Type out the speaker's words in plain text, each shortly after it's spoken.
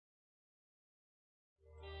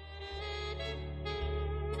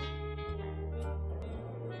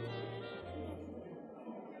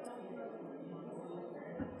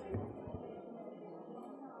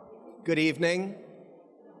Good evening.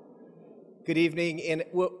 Good evening, and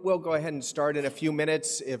we'll go ahead and start in a few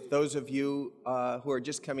minutes. If those of you who are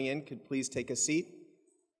just coming in could please take a seat,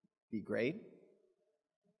 be great.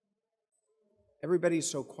 Everybody's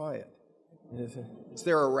so quiet. Is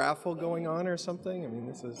there a raffle going on or something? I mean,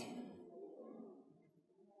 this is...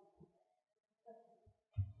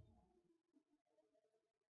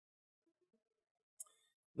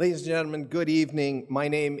 Ladies and gentlemen, good evening. My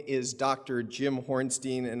name is Dr. Jim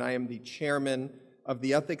Hornstein, and I am the chairman of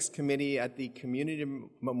the Ethics Committee at the Community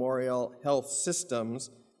Memorial Health Systems,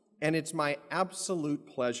 and it's my absolute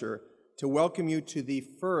pleasure to welcome you to the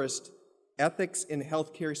first Ethics in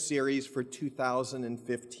Healthcare series for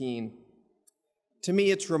 2015. To me,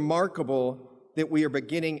 it's remarkable that we are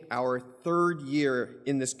beginning our third year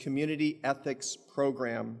in this community ethics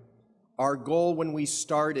program. Our goal when we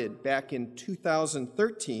started back in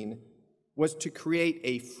 2013 was to create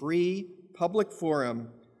a free public forum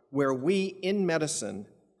where we in medicine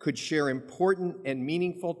could share important and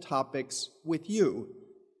meaningful topics with you,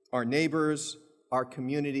 our neighbors, our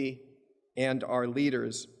community, and our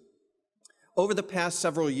leaders. Over the past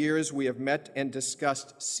several years, we have met and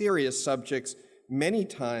discussed serious subjects many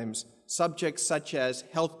times, subjects such as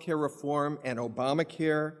healthcare reform and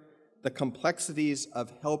Obamacare, the complexities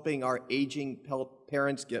of helping our aging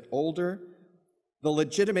parents get older, the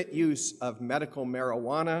legitimate use of medical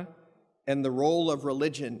marijuana, and the role of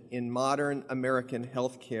religion in modern American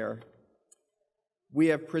healthcare. We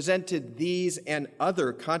have presented these and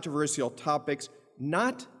other controversial topics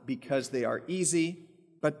not because they are easy,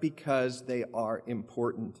 but because they are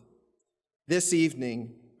important. This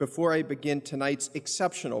evening, before I begin tonight's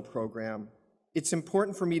exceptional program, it's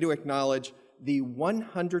important for me to acknowledge the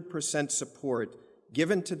 100% support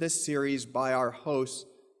given to this series by our hosts,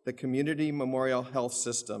 the Community Memorial Health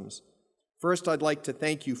Systems. First, I'd like to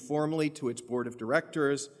thank you formally to its board of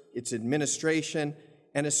directors, its administration,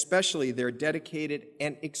 and especially their dedicated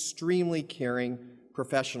and extremely caring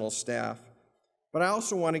professional staff. But I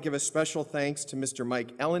also want to give a special thanks to Mr.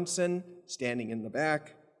 Mike Ellenson, standing in the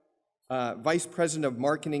back, Vice President of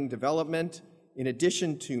Marketing Development, in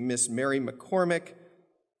addition to Ms. Mary McCormick,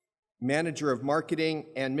 Manager of Marketing,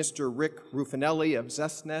 and Mr. Rick Ruffinelli of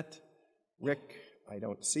Zestnet. Rick, I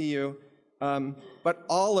don't see you. But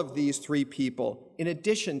all of these three people, in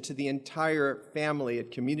addition to the entire family at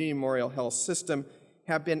Community Memorial Health System,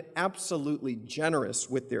 have been absolutely generous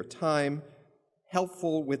with their time,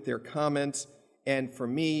 helpful with their comments, and for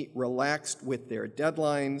me, relaxed with their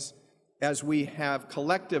deadlines as we have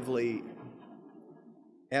collectively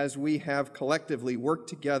worked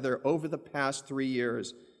together over the past 3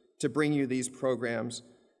 years to bring you these programs.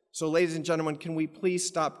 So ladies and gentlemen, can we please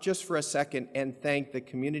stop just for a second and thank the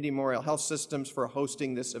Community Memorial Health Systems for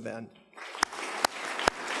hosting this event.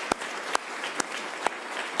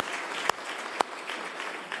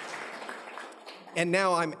 And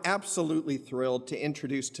now I'm absolutely thrilled to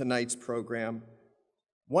introduce tonight's program.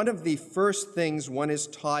 One of the first things one is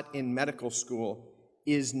taught in medical school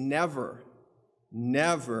is never,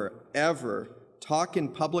 ever talk in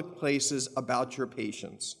public places about your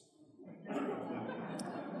patients.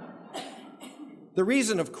 The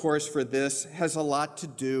reason, of course, for this has a lot to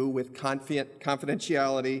do with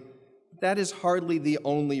confidentiality. That is hardly the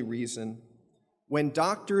only reason. When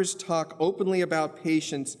doctors talk openly about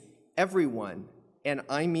patients, everyone, and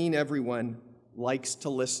I mean everyone, likes to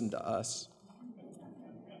listen to us.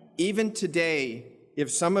 Even today,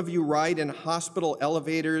 if some of you ride in hospital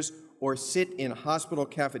elevators or sit in hospital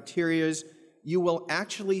cafeterias, you will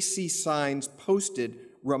actually see signs posted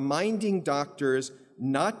reminding doctors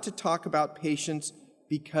not to talk about patients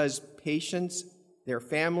because patients, their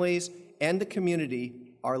families, and the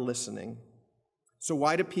community are listening. So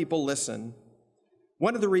why do people listen?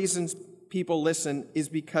 One of the reasons people listen is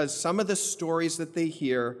because some of the stories that they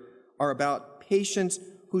hear are about patients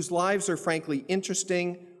whose lives are frankly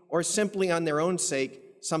interesting or simply on their own sake,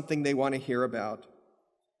 something they want to hear about.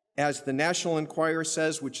 As the National Enquirer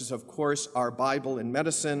says, which is of course our Bible in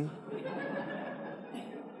medicine,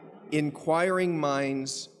 inquiring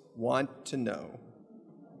minds want to know.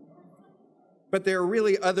 But there are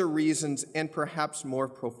really other reasons, and perhaps more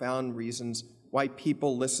profound reasons, why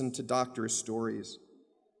people listen to doctors' stories.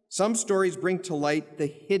 Some stories bring to light the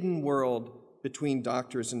hidden world between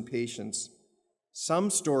doctors and patients. Some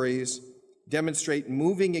stories demonstrate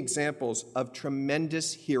moving examples of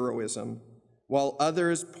tremendous heroism, while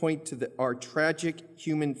others point to our tragic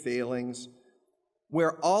human failings.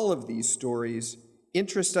 Where all of these stories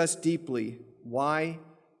interest us deeply. Why?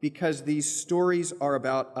 Because these stories are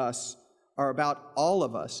about us, are about all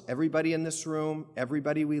of us, everybody in this room,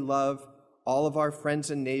 everybody we love, all of our friends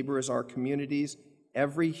and neighbors, our communities,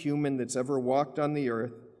 every human that's ever walked on the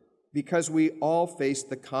earth, because we all face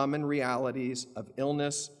the common realities of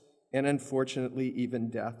illness and unfortunately even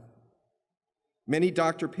death. Many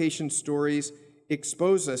doctor-patient stories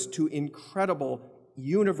expose us to incredible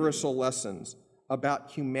universal lessons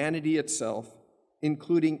about humanity itself,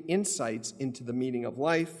 including insights into the meaning of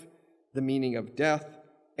life, the meaning of death,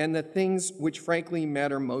 and the things which frankly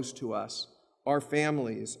matter most to us: our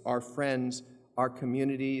families, our friends, our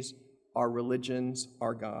communities, our religions,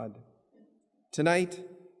 our God. Tonight,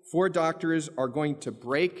 4 doctors are going to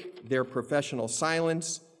break their professional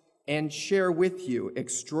silence and share with you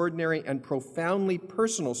extraordinary and profoundly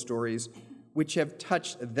personal stories which have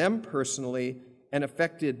touched them personally and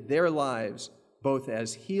affected their lives, both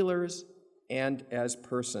as healers and as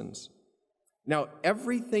persons. Now,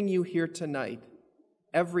 everything you hear tonight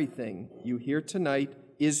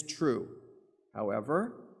is true.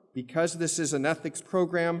 However, because this is an ethics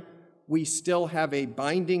program, we still have a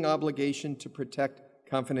binding obligation to protect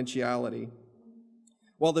confidentiality.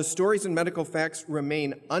 While the stories and medical facts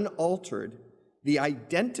remain unaltered, the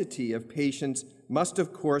identity of patients must,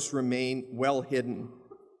 of course, remain well hidden.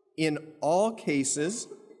 In all cases,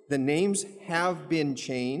 the names have been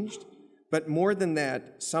changed, but more than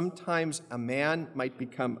that, sometimes a man might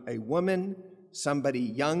become a woman, somebody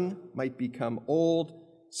young might become old,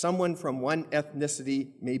 someone from one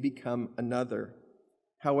ethnicity may become another.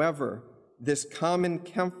 However, this common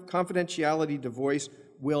confidentiality device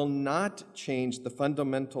will not change the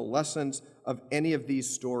fundamental lessons of any of these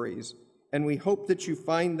stories, and we hope that you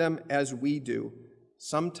find them as we do,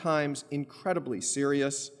 sometimes incredibly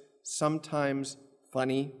serious, sometimes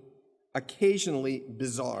funny, occasionally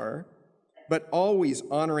bizarre, but always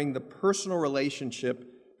honoring the personal relationship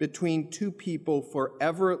between 2 people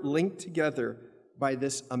forever linked together by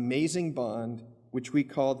this amazing bond, which we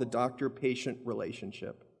call the doctor-patient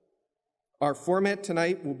relationship. Our format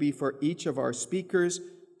tonight will be for each of our speakers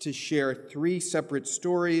to share 3 separate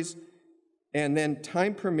stories, and then,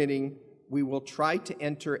 time permitting, we will try to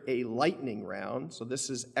enter a lightning round. So this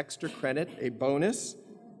is extra credit, a bonus,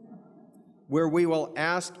 where we will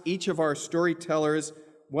ask each of our storytellers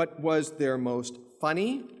what was their most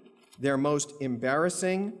funny, their most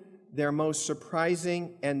embarrassing, their most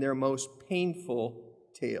surprising, and their most painful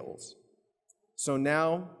tales. So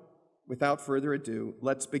now, without further ado,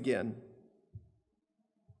 let's begin.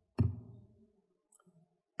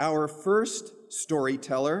 Our first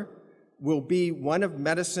storyteller will be one of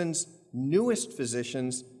medicine's newest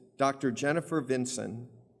physicians, Dr. Jennifer Vinson.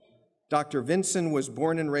 Dr. Vinson was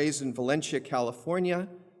born and raised in Valencia, California,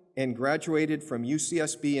 and graduated from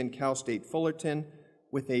UCSB and Cal State Fullerton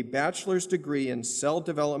with a bachelor's degree in cell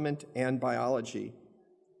development and biology.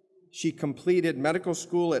 She completed medical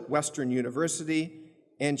school at Western University,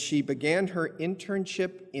 and she began her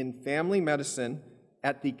internship in family medicine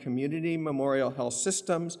at the Community Memorial Health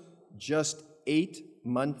Systems just 8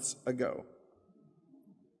 months ago.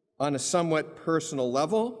 On a somewhat personal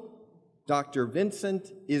level, Dr.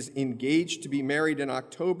 Vincent is engaged to be married in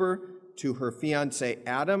October to her fiancé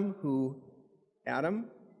Adam, who, Adam,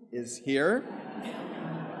 is here.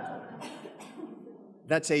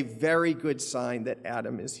 That's a very good sign that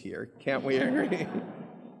Adam is here. Can't we agree?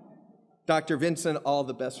 Dr. Vincent, all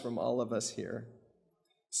the best from all of us here.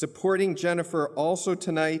 Supporting Jennifer also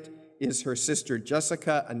tonight is her sister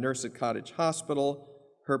Jessica, a nurse at Cottage Hospital,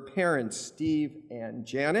 her parents Steve and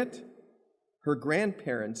Janet, her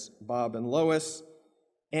grandparents Bob and Lois,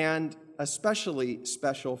 and especially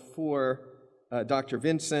special for Dr.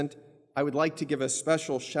 Vincent, I would like to give a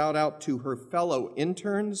special shout out to her fellow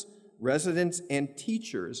interns, residents, and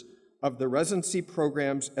teachers of the residency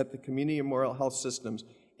programs at the Community Memorial Health Systems.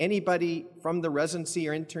 Anybody from the residency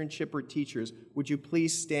or internship or teachers, would you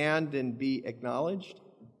please stand and be acknowledged?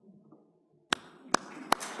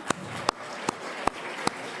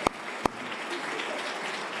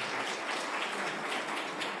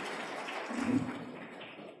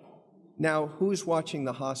 Now, who's watching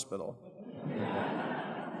the hospital?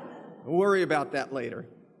 We'll worry about that later.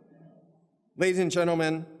 Ladies and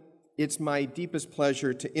gentlemen, it's my deepest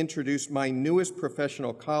pleasure to introduce my newest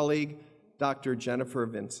professional colleague, Dr. Jennifer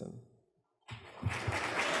Vinson.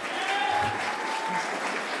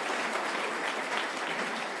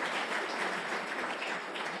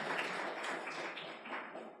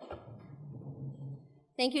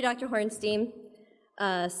 Thank you, Dr. Hornstein.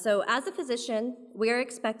 So as a physician, we are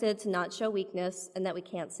expected to not show weakness and that we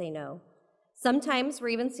can't say no. Sometimes we're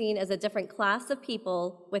even seen as a different class of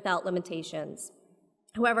people without limitations.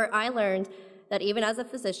 However, I learned that even as a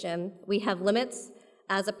physician, we have limits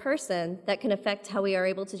as a person that can affect how we are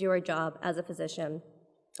able to do our job as a physician.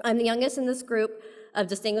 I'm the youngest in this group of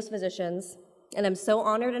distinguished physicians, and I'm so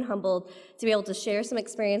honored and humbled to be able to share some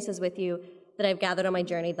experiences with you that I've gathered on my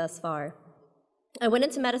journey thus far. I went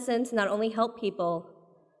into medicine to not only help people,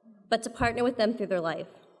 but to partner with them through their life.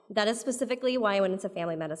 That is specifically why I went into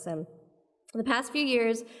family medicine. The past few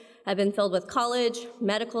years have been filled with college,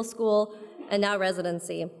 medical school, and now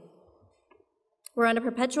residency. We're on a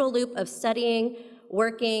perpetual loop of studying,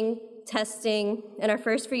 working, testing, and our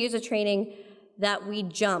first few years of training that we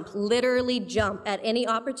literally jump at any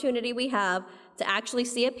opportunity we have to actually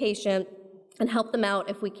see a patient and help them out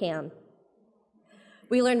if we can.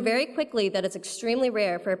 We learn very quickly that it's extremely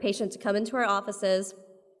rare for a patient to come into our offices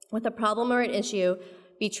with a problem or an issue,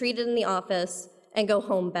 be treated in the office, and go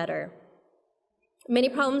home better. Many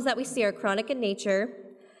problems that we see are chronic in nature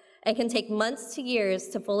and can take months to years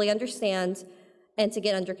to fully understand and to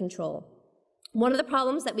get under control. One of the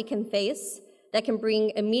problems that we can face that can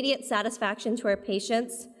bring immediate satisfaction to our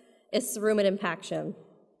patients is cerumen impaction.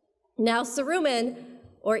 Now, cerumen,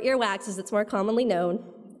 or earwax as it's more commonly known,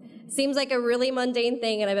 seems like a really mundane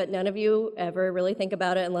thing, and I bet none of you ever really think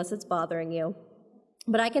about it unless it's bothering you.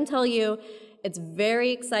 But I can tell you, it's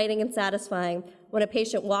very exciting and satisfying when a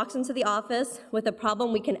patient walks into the office with a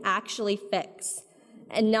problem we can actually fix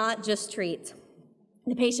and not just treat.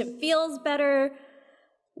 The patient feels better,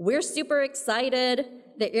 we're super excited,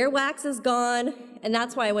 the earwax is gone, and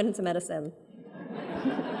that's why I went into medicine.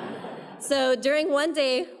 So during one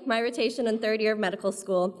day, my rotation in third year of medical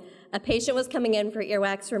school, a patient was coming in for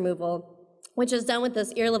earwax removal, which is done with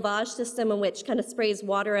this ear lavage system in which kind of sprays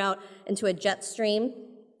water out into a jet stream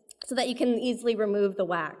so that you can easily remove the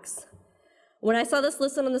wax. When I saw this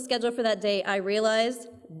listed on the schedule for that day, I realized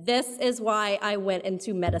this is why I went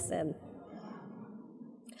into medicine.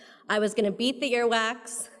 I was gonna beat the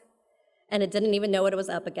earwax, and it didn't even know what it was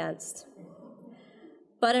up against.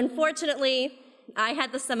 But unfortunately, I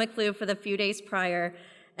had the stomach flu for the few days prior,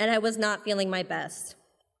 and I was not feeling my best.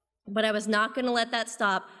 But I was not gonna let that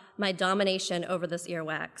stop my domination over this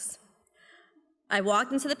earwax. I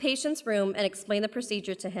walked into the patient's room and explained the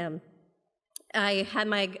procedure to him. I had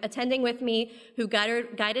my attending with me who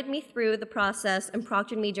guided me through the process and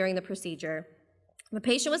proctored me during the procedure. The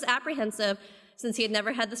patient was apprehensive since he had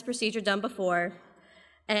never had this procedure done before,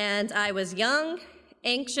 and I was young,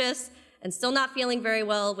 anxious, and still not feeling very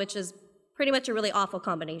well, which is pretty much a really awful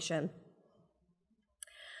combination.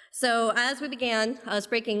 So as we began, I was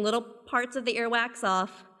breaking little parts of the earwax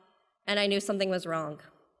off, and I knew something was wrong.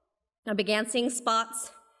 I began seeing spots,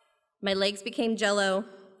 my legs became jello,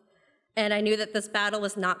 and I knew that this battle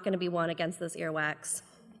was not going to be won against this earwax.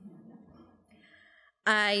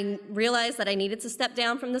 I realized that I needed to step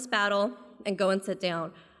down from this battle and go and sit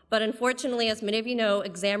down. But unfortunately, as many of you know,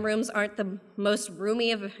 exam rooms aren't the most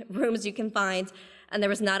roomy of rooms you can find, and there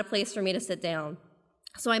was not a place for me to sit down.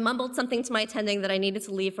 So I mumbled something to my attending that I needed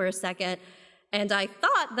to leave for a second, and I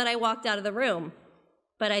thought that I walked out of the room,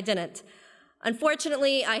 but I didn't.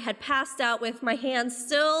 Unfortunately, I had passed out with my hand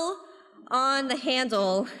still on the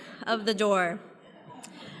handle of the door.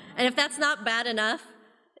 And if that's not bad enough,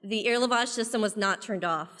 the ear lavage system was not turned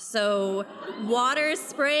off. So water is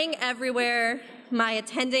spraying everywhere. My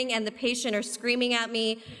attending and the patient are screaming at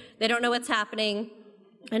me. They don't know what's happening.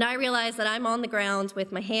 And I realize that I'm on the ground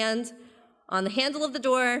with my hand on the handle of the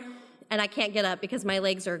door, and I can't get up because my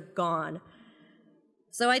legs are gone.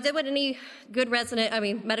 So I did what any good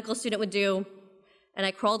medical student would do, and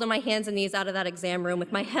I crawled on my hands and knees out of that exam room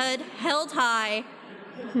with my head held high.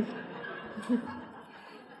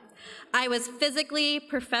 I was physically,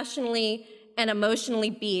 professionally, and emotionally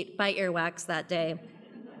beat by earwax that day.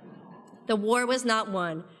 The war was not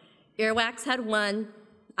won. Earwax had won,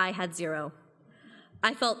 I had zero.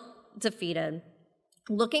 I felt defeated.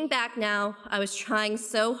 Looking back now, I was trying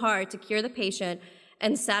so hard to cure the patient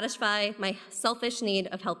and satisfy my selfish need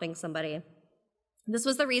of helping somebody. This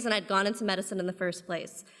was the reason I'd gone into medicine in the first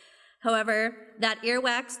place. However, that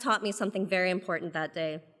earwax taught me something very important that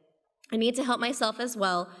day. I need to help myself as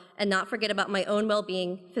well and not forget about my own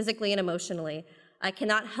well-being physically and emotionally. I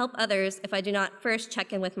cannot help others if I do not first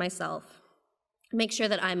check in with myself. Make sure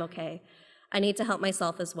that I'm okay. I need to help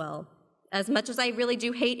myself as well. As much as I really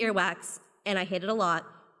do hate earwax, and I hate it a lot,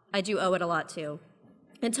 I do owe it a lot too.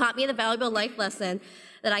 It taught me the valuable life lesson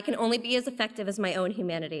that I can only be as effective as my own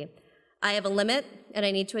humanity. I have a limit, and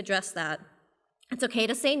I need to address that. It's okay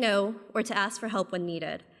to say no or to ask for help when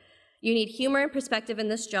needed. You need humor and perspective in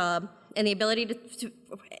this job, and the ability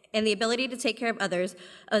to take care of others,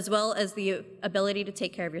 as well as the ability to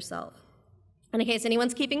take care of yourself. And in case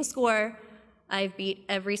anyone's keeping score, I've beat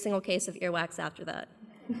every single case of earwax after that.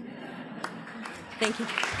 Thank you.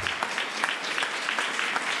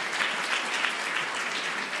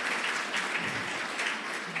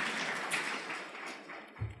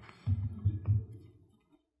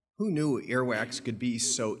 Who knew earwax could be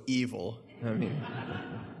so evil? I mean,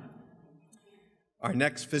 our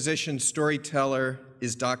next physician storyteller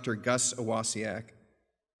is Dr. Gus Awasiak.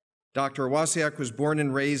 Dr. Awasiak was born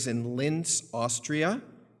and raised in Linz, Austria,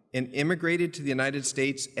 and immigrated to the United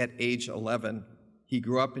States at age 11. He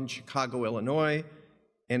grew up in Chicago, Illinois,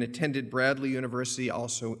 and attended Bradley University,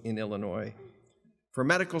 also in Illinois. For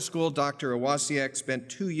medical school, Dr. Awasiak spent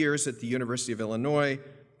 2 years at the University of Illinois,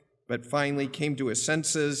 but finally came to his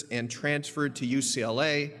senses and transferred to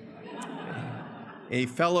UCLA, a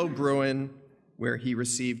fellow Bruin, where he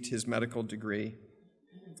received his medical degree.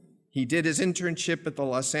 He did his internship at the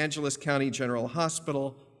Los Angeles County General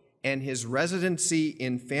Hospital and his residency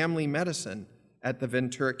in family medicine at the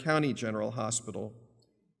Ventura County General Hospital.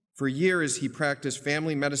 For years, he practiced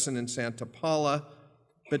family medicine in Santa Paula,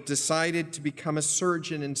 but decided to become a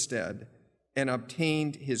surgeon instead and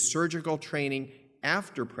obtained his surgical training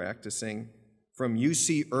after practicing from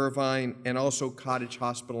UC Irvine and also Cottage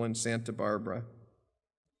Hospital in Santa Barbara.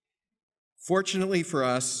 Fortunately for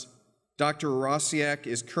us, Dr. Awasiak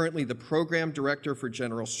is currently the program director for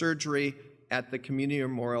general surgery at the Community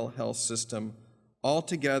Memorial Health System.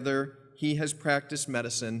 Altogether, he has practiced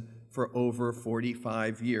medicine for over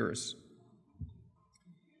 45 years.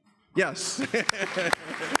 Yes.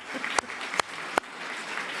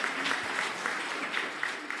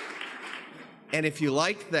 And if you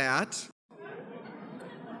like that,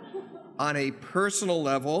 on a personal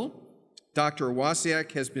level, Dr.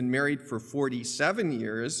 Awasiak has been married for 47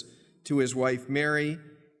 years to his wife, Mary,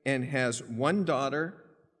 and has 1 daughter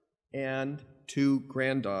and 2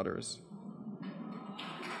 granddaughters.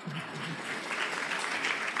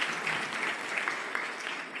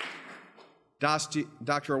 Dr.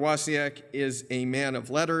 Awasiak is a man of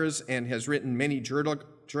letters and has written many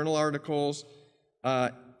journal articles,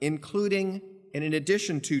 including, and in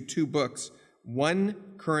addition to 2 books, one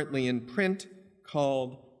currently in print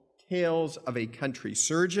called Tales of a Country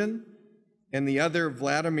Surgeon, and the other,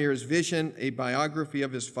 Vladimir's Vision, a biography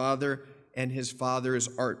of his father and his father's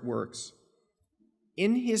artworks.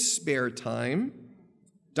 In his spare time,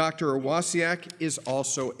 Dr. Awasiak is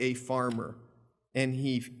also a farmer, and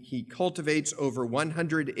he cultivates over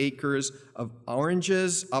 100 acres of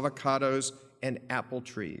oranges, avocados, and apple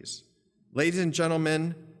trees. Ladies and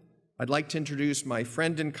gentlemen, I'd like to introduce my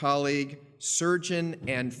friend and colleague, surgeon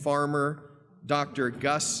and farmer, Dr.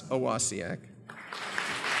 Gus Awasiak.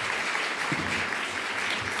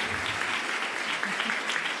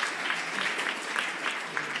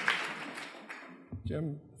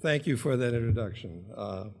 Jim, thank you for that introduction.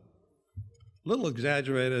 A little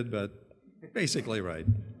exaggerated, but basically right.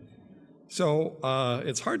 So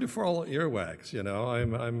it's hard to follow earwax, you know.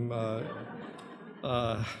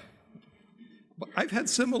 I've had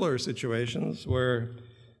similar situations where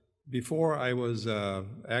before I was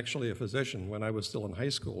actually a physician, when I was still in high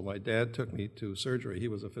school, my dad took me to surgery. He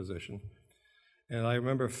was a physician. And I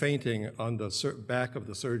remember fainting on the back of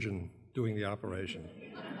the surgeon doing the operation.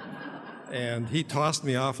 And he tossed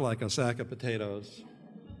me off like a sack of potatoes.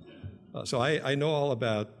 So I know all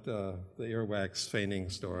about the earwax fainting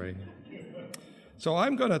story. So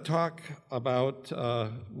I'm going to talk about,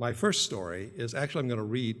 my first story is actually I'm going to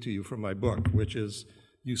read to you from my book, which is,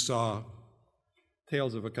 you saw,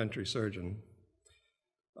 Tales of a Country Surgeon,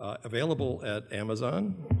 available at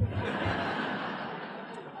Amazon.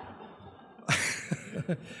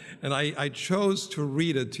 And I chose to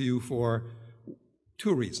read it to you for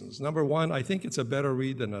 2 reasons. Number one, I think it's a better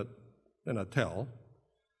read than a tell.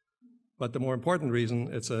 But the more important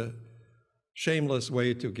reason, it's a shameless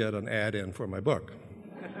way to get an ad in for my book.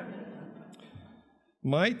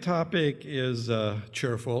 My topic is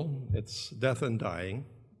cheerful. It's death and dying.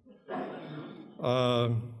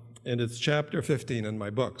 And it's chapter 15 in my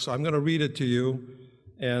book. So I'm going to read it to you,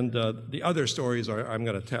 and the other stories I'm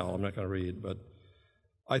going to tell. I'm not going to read, but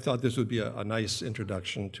I thought this would be a nice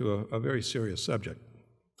introduction to a very serious subject.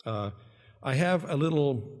 I have a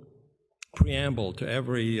little preamble to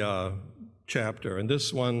every chapter, and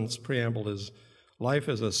this one's preamble is, Life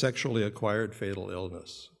is a Sexually Acquired Fatal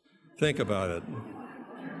Illness. Think about it.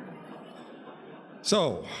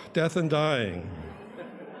 So, death and dying.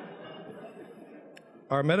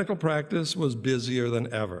 Our medical practice was busier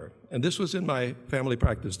than ever, and this was in my family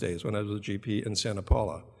practice days when I was a GP in Santa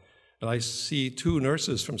Paula. And I see 2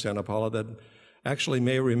 nurses from Santa Paula that actually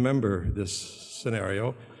may remember this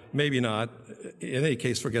scenario, maybe not. In any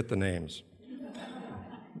case, forget the names.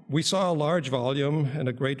 We saw a large volume and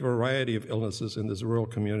a great variety of illnesses in this rural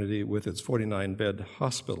community with its 49-bed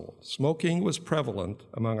hospital. Smoking was prevalent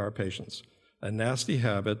among our patients, a nasty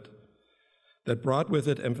habit that brought with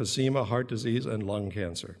it emphysema, heart disease, and lung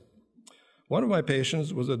cancer. One of my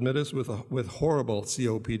patients was admitted with horrible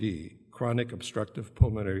COPD, chronic obstructive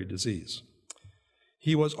pulmonary disease.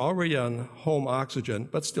 He was already on home oxygen,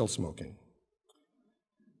 but still smoking.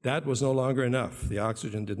 That was no longer enough. The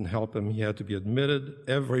oxygen didn't help him. He had to be admitted.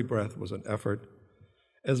 Every breath was an effort.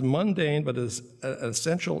 As mundane but as an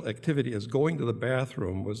essential activity as going to the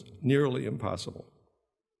bathroom was nearly impossible.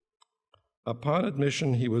 Upon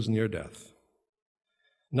admission, he was near death.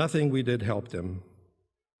 Nothing we did helped him.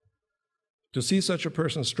 To see such a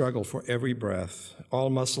person struggle for every breath, all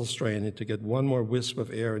muscles straining to get one more wisp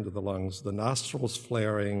of air into the lungs, the nostrils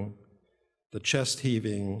flaring, the chest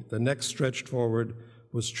heaving, the neck stretched forward,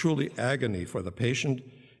 was truly agony for the patient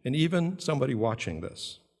and even somebody watching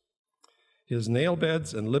this. His nail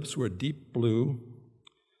beds and lips were deep blue.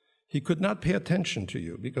 He could not pay attention to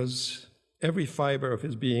you because every fiber of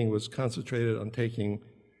his being was concentrated on taking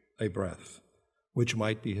a breath, which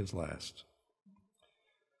might be his last.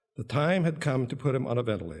 The time had come to put him on a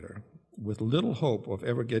ventilator, with little hope of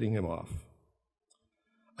ever getting him off.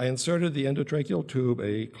 I inserted the endotracheal tube,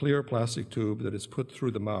 a clear plastic tube that is put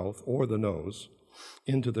through the mouth or the nose,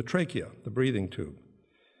 into the trachea, the breathing tube.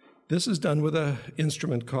 This is done with an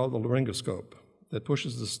instrument called the laryngoscope that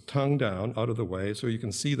pushes the tongue down out of the way so you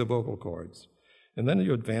can see the vocal cords. And then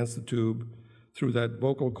you advance the tube through that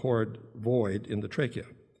vocal cord void in the trachea.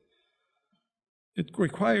 It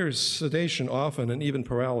requires sedation often and even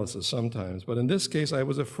paralysis sometimes, but in this case I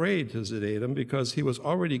was afraid to sedate him because he was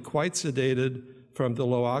already quite sedated from the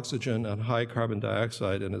low oxygen and high carbon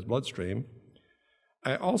dioxide in his bloodstream.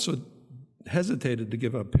 I also hesitated to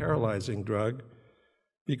give him a paralyzing drug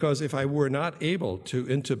because if I were not able to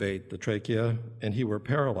intubate the trachea and he were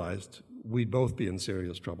paralyzed, we'd both be in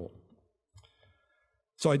serious trouble.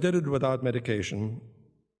 So I did it without medication.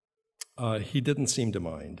 He didn't seem to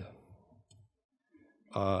mind.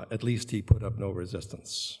 At least he put up no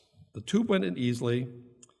resistance. The tube went in easily.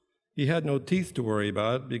 He had no teeth to worry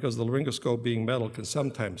about because the laryngoscope, being metal, can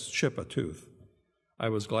sometimes chip a tooth. I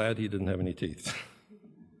was glad he didn't have any teeth.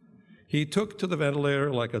 He took to the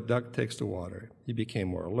ventilator like a duck takes to water. He became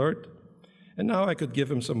more alert, and now I could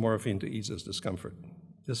give him some morphine to ease his discomfort.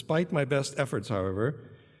 Despite my best efforts,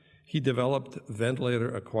 however, he developed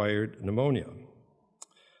ventilator-acquired pneumonia.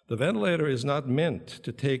 The ventilator is not meant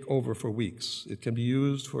to take over for weeks. It can be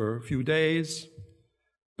used for a few days,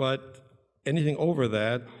 but anything over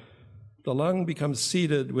that, the lung becomes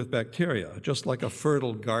seeded with bacteria, just like a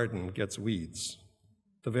fertile garden gets weeds.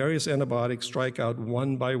 The various antibiotics strike out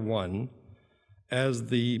one by one as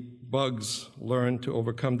the bugs learn to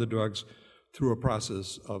overcome the drugs through a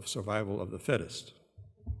process of survival of the fittest.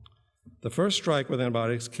 The first strike with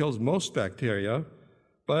antibiotics kills most bacteria,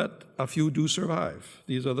 but a few do survive.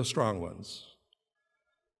 These are the strong ones.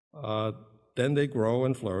 Then they grow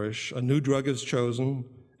and flourish. A new drug is chosen,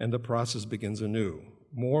 and the process begins anew.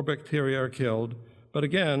 More bacteria are killed, but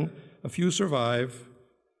again, a few survive,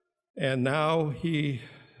 and now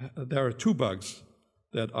there are 2 bugs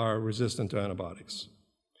that are resistant to antibiotics.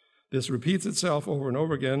 This repeats itself over and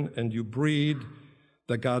over again, and you breed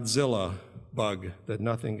the Godzilla bug that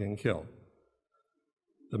nothing can kill.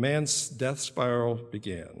 The man's death spiral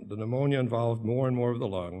began. The pneumonia involved more and more of the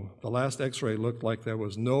lung. The last X-ray looked like there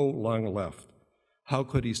was no lung left. How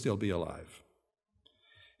could he still be alive?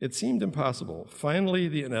 It seemed impossible. Finally,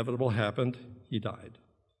 the inevitable happened. He died.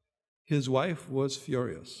 His wife was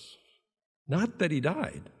furious. Not that he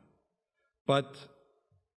died, but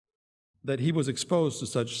that he was exposed to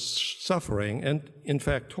such suffering and, in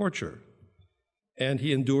fact, torture, and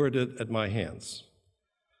he endured it at my hands.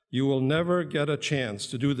 "You will never get a chance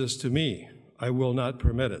to do this to me. I will not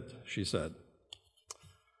permit it," she said.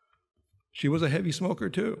 She was a heavy smoker,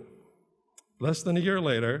 too. Less than a year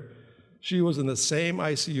later, she was in the same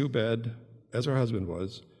ICU bed as her husband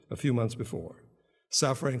was a few months before,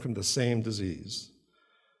 suffering from the same disease.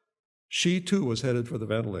 She, too, was headed for the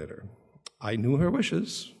ventilator. I knew her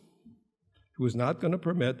wishes. She was not going to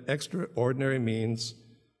permit extraordinary means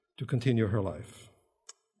to continue her life.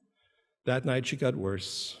 That night, she got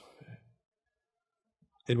worse.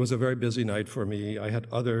 It was a very busy night for me. I had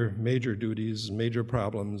other major duties, major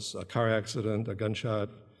problems, a car accident, a gunshot,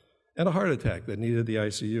 and a heart attack that needed the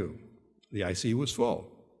ICU. The ICU was full.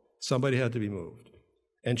 Somebody had to be moved.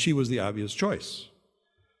 And she was the obvious choice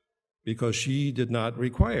because she did not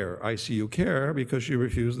require ICU care because she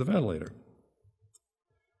refused the ventilator.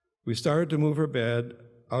 We started to move her bed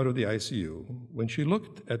out of the ICU when she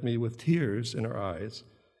looked at me with tears in her eyes.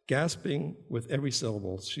 Gasping with every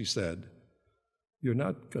syllable, she said, "You're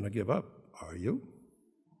not going to give up, are you?"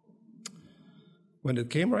 when it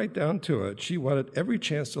came right down to it, she wanted every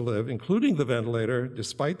chance to live, including the ventilator,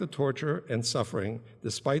 despite the torture and suffering,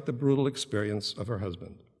 despite the brutal experience of her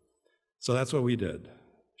husband. So that's what we did.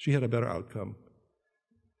 She had a better outcome,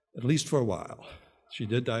 at least for a while. She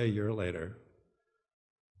did die a year later.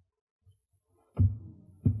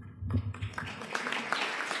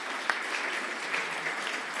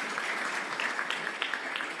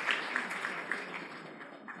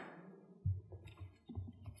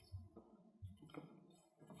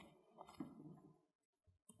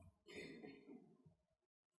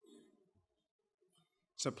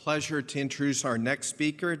 It's a pleasure to introduce our next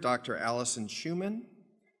speaker, Dr. Allison Schumann.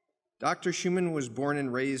 Dr. Schumann was born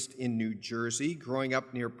and raised in New Jersey, growing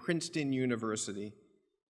up near Princeton University.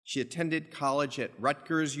 She attended college at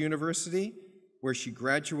Rutgers University, where she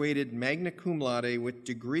graduated magna cum laude with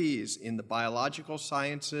degrees in the biological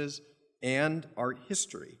sciences and art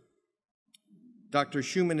history. Dr.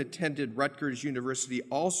 Schumann attended Rutgers University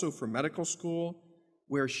also for medical school,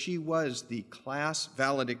 where she was the class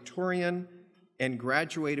valedictorian and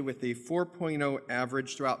graduated with a 4.0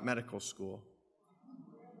 average throughout medical school.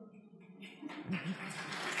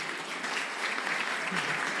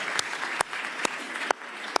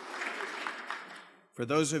 For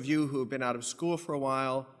those of you who have been out of school for a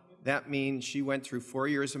while, that means she went through 4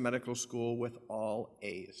 years of medical school with all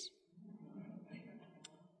A's.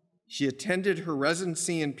 She attended her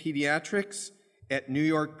residency in pediatrics at New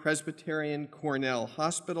York Presbyterian Cornell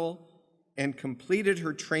Hospital and completed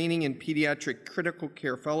her training in pediatric critical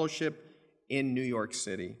care fellowship in New York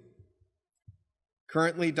City.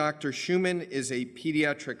 Currently, Dr. Schumann is a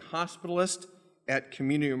pediatric hospitalist at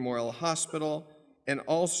Community Memorial Hospital and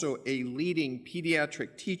also a leading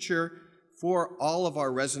pediatric teacher for all of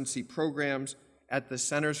our residency programs at the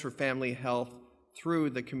Centers for Family Health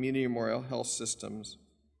through the Community Memorial Health Systems.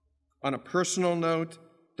 On a personal note,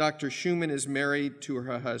 Dr. Schumann is married to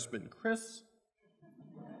her husband, Chris.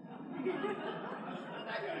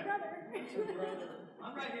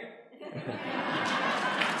 I'm right here.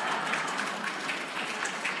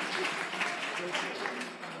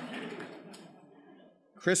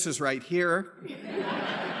 Chris is right here.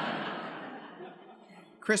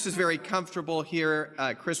 Chris is very comfortable here.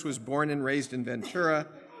 Chris was born and raised in Ventura.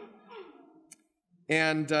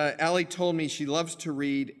 And Allie told me she loves to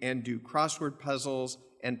read and do crossword puzzles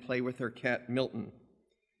and play with her cat, Milton.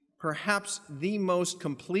 Perhaps the most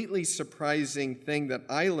completely surprising thing that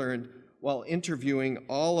I learned while interviewing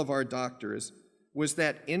all of our doctors was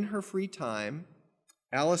that in her free time,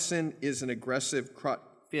 Allison is an aggressive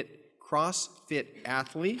CrossFit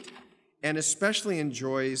athlete and especially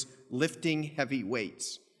enjoys lifting heavy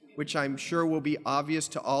weights, which I'm sure will be obvious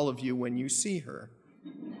to all of you when you see her.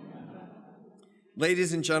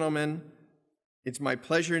 Ladies and gentlemen, it's my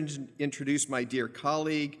pleasure to introduce my dear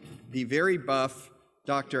colleague, the very buff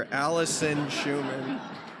Dr. Allison Schumann.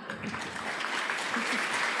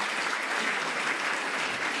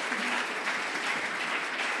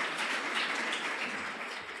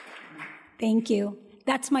 Thank you.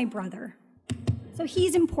 That's my brother. So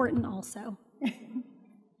he's important also.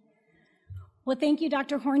 Well, thank you,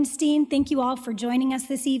 Dr. Hornstein. Thank you all for joining us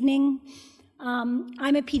this evening.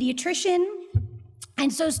 I'm a pediatrician,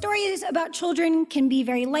 and so stories about children can be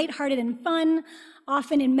very lighthearted and fun.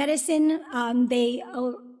 Often in medicine, they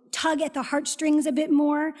tug at the heartstrings a bit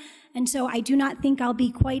more, and so I do not think I'll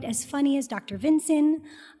be quite as funny as Dr. Vinson,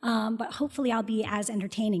 but hopefully I'll be as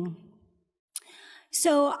entertaining.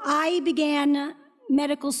 So I began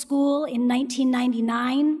medical school in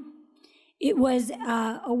 1999. It was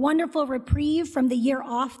a wonderful reprieve from the year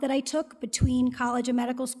off that I took between college and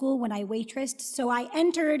medical school when I waitressed. So I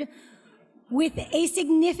entered with a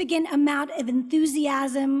significant amount of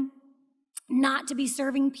enthusiasm, not to be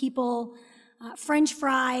serving people French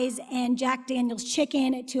fries and Jack Daniel's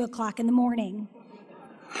chicken at 2 o'clock in the morning.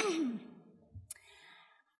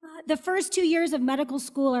 The first 2 years of medical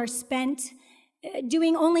school are spent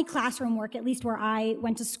doing only classroom work, at least where I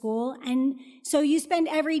went to school. And so you spend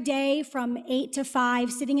every day from 8 to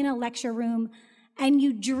 5 sitting in a lecture room, and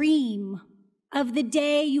you dream of the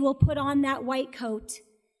day you will put on that white coat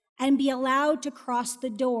and be allowed to cross the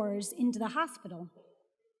doors into the hospital.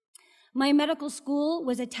 My medical school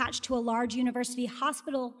was attached to a large university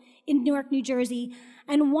hospital in Newark, New Jersey,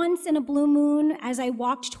 and once in a blue moon, as I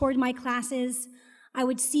walked toward my classes, I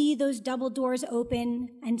would see those double doors open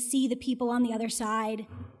and see the people on the other side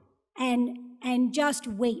and just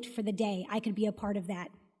wait for the day I could be a part of that.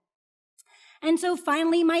 And so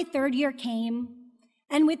finally my third year came,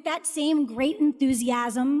 and with that same great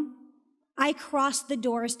enthusiasm, I crossed the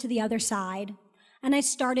doors to the other side and I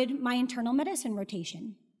started my internal medicine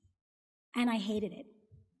rotation. And I hated it.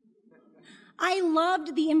 I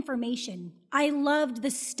loved the information. I loved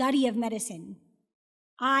the study of medicine.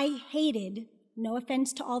 I hated, no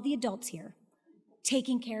offense to all the adults here,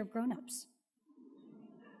 taking care of grown-ups.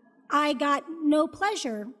 I got no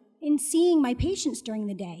pleasure in seeing my patients during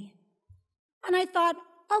the day. And I thought,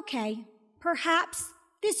 okay, perhaps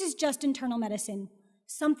this is just internal medicine.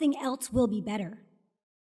 Something else will be better.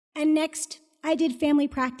 And next, I did family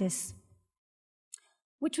practice,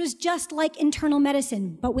 which was just like internal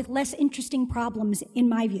medicine, but with less interesting problems, in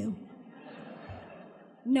my view.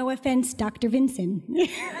 No offense, Dr. Vinson.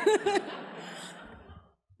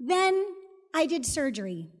 Then I did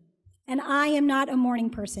surgery, and I am not a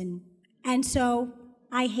morning person, and so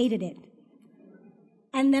I hated it.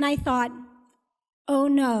 And then I thought, oh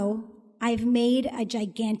no, I've made a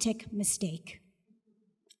gigantic mistake.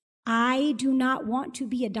 I do not want to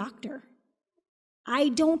be a doctor. I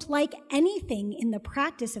don't like anything in the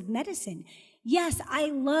practice of medicine. Yes,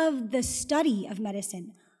 I love the study of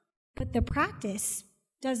medicine, but the practice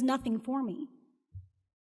does nothing for me.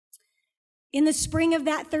 In the spring of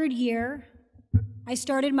that third year, I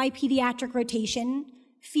started my pediatric rotation,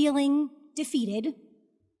 feeling defeated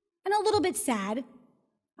and a little bit sad.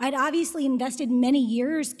 I'd obviously invested many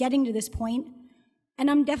years getting to this point,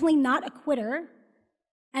 and I'm definitely not a quitter,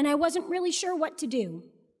 and I wasn't really sure what to do.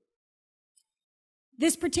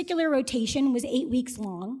 This particular rotation was 8 weeks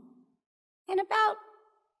long, and about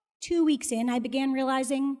 2 weeks in, I began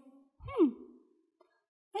realizing,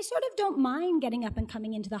 I sort of don't mind getting up and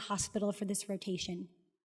coming into the hospital for this rotation.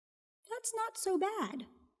 That's not so bad.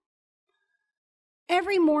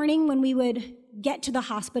 Every morning when we would get to the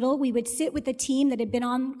hospital, we would sit with the team that had been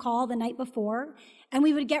on call the night before, and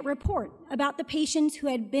we would get report about the patients who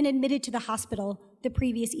had been admitted to the hospital the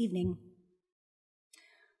previous evening.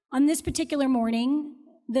 On this particular morning,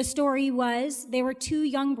 the story was there were 2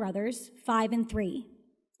 young brothers, 5 and 3.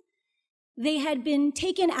 They had been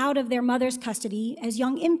taken out of their mother's custody as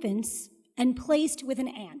young infants and placed with an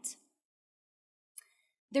aunt.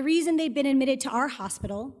 The reason they'd been admitted to our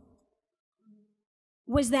hospital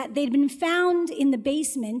was that they'd been found in the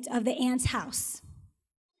basement of the aunt's house,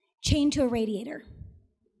 chained to a radiator,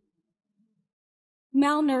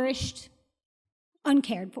 malnourished,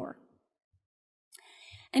 uncared for.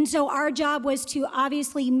 And so our job was to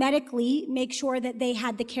obviously medically make sure that they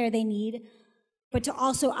had the care they need, but to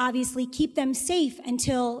also obviously keep them safe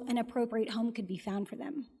until an appropriate home could be found for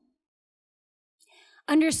them.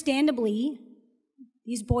 Understandably,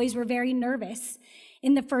 these boys were very nervous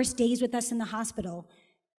in the first days with us in the hospital.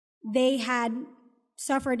 They had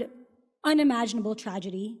suffered unimaginable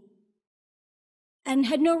tragedy and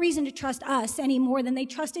had no reason to trust us any more than they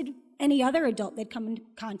trusted any other adult they'd come in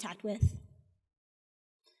contact with.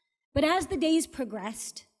 But as the days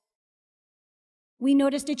progressed, we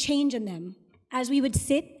noticed a change in them. As we would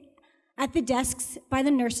sit at the desks by the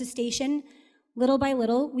nurse's station, little by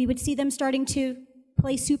little, we would see them starting to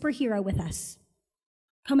play superhero with us,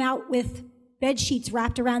 come out with bed sheets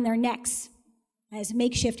wrapped around their necks as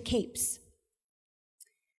makeshift capes.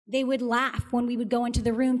 They would laugh when we would go into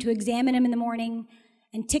the room to examine them in the morning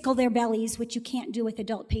and tickle their bellies, which you can't do with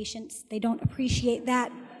adult patients. They don't appreciate that.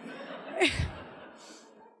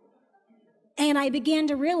 And I began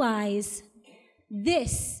to realize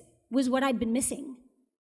this was what I'd been missing.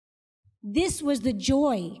 This was the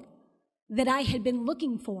joy that I had been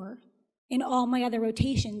looking for in all my other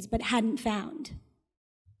rotations but hadn't found.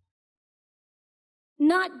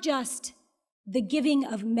 Not just the giving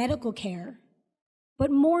of medical care,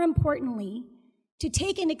 but more importantly, to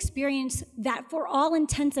take an experience that for all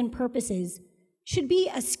intents and purposes should be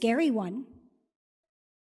a scary one.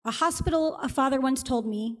 A father once told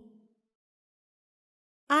me,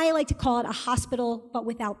 I like to call it a hospital, but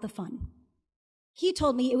without the fun. He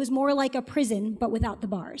told me it was more like a prison, but without the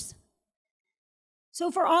bars. So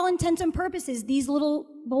for all intents and purposes, these little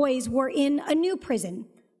boys were in a new prison,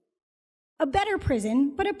 a better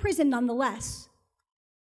prison, but a prison nonetheless.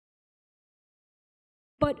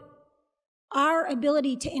 But our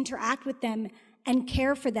ability to interact with them and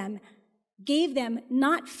care for them gave them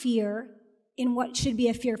not fear in what should be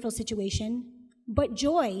a fearful situation, but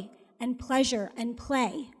joy and pleasure and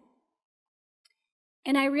play.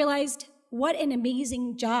 And I realized what an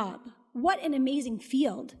amazing job, what an amazing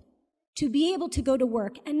field to be able to go to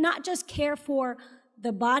work and not just care for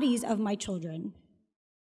the bodies of my children,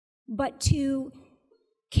 but to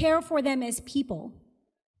care for them as people,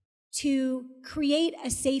 to create a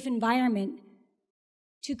safe environment,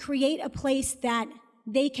 to create a place that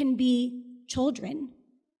they can be children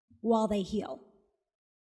while they heal.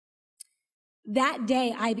 That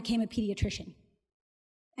day, I became a pediatrician,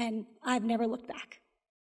 and I've never looked back.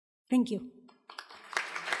 Thank you.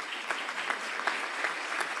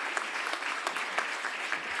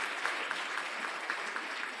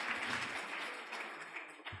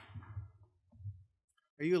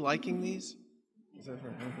 Are you liking these? It's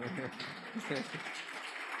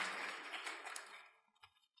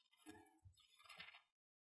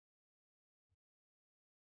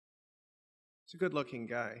a good-looking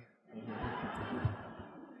guy.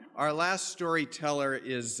 Our last storyteller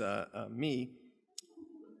is me.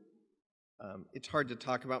 It's hard to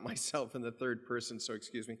talk about myself in the third person, so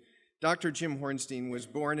excuse me. Dr. Jim Hornstein was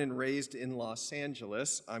born and raised in Los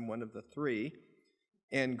Angeles. I'm one of the three,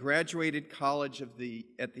 and graduated college at the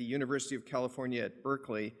University of California at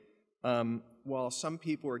Berkeley. While some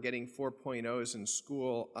people were getting 4.0s in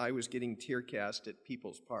school, I was getting tear cast at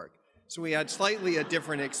People's Park. So we had slightly a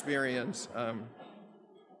different experience.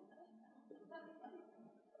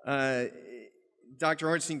 Dr.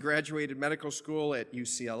 Hornstein graduated medical school at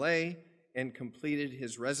UCLA and completed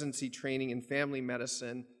his residency training in family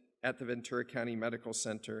medicine at the Ventura County Medical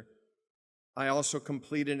Center. I also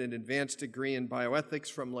completed an advanced degree in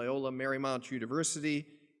bioethics from Loyola Marymount University,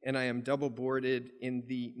 and I am double boarded in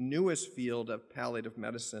the newest field of palliative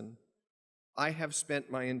medicine. I have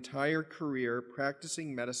spent my entire career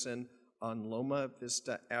practicing medicine on Loma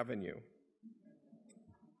Vista Avenue.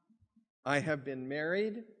 I have been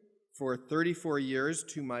married for 34 years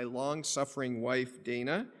to my long-suffering wife,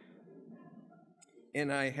 Dana,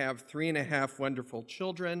 and I have 3.5 wonderful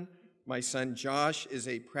children. My son, Josh, is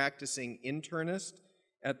a practicing internist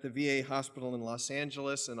at the VA hospital in Los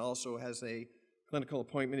Angeles and also has a clinical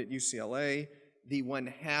appointment at UCLA. The one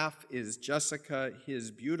half is Jessica, his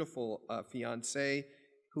beautiful fiancée,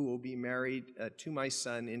 who will be married to my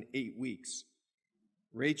son in 8 weeks.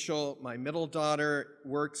 Rachel, my middle daughter,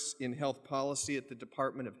 works in health policy at the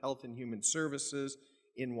Department of Health and Human Services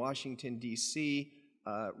in Washington, D.C.,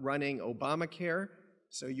 running Obamacare,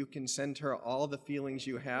 so you can send her all the feelings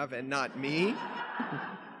you have and not me.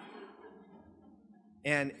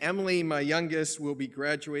 And Emily, my youngest, will be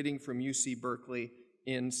graduating from UC Berkeley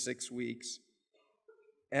in 6 weeks.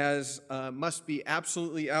 As must be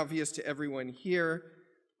absolutely obvious to everyone here,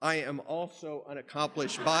 I am also an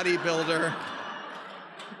accomplished bodybuilder.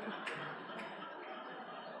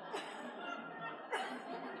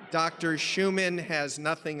 Dr. Schumann has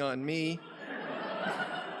nothing on me.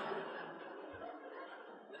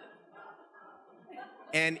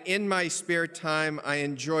 And in my spare time, I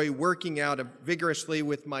enjoy working out vigorously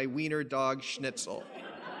with my wiener dog, Schnitzel.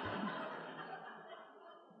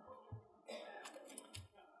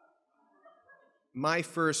 My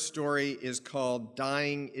first story is called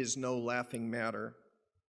Dying is No Laughing Matter.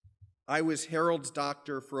 I was Harold's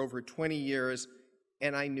doctor for over 20 years,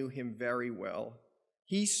 and I knew him very well.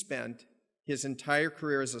 He spent his entire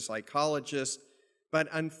career as a psychologist, but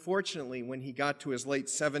unfortunately, when he got to his late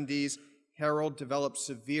 70s, Harold developed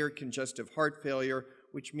severe congestive heart failure,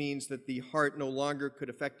 which means that the heart no longer could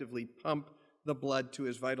effectively pump the blood to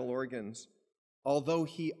his vital organs. Although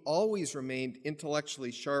he always remained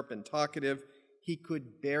intellectually sharp and talkative, he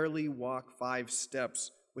could barely walk 5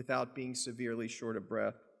 steps without being severely short of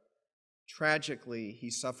breath. Tragically, he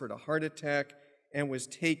suffered a heart attack and was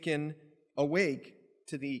taken awake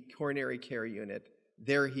to the coronary care unit.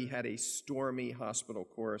 There he had a stormy hospital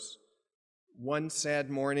course. One sad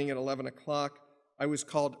morning at 11 o'clock, I was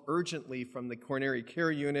called urgently from the coronary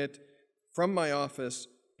care unit from my office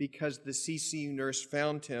because the CCU nurse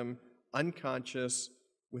found him unconscious,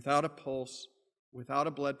 without a pulse, without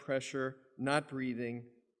a blood pressure, not breathing.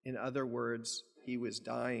 In other words, he was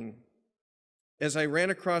dying. As I ran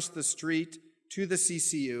across the street to the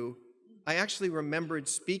CCU, I actually remembered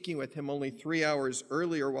speaking with him only 3 hours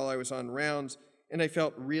earlier while I was on rounds, and I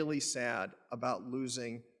felt really sad about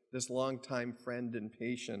losing this longtime friend and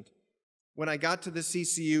patient. When I got to the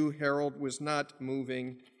CCU, Harold was not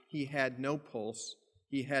moving. He had no pulse.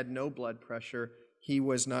 He had no blood pressure. He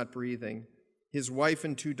was not breathing. His wife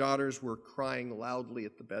and 2 daughters were crying loudly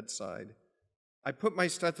at the bedside. I put my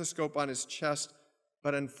stethoscope on his chest,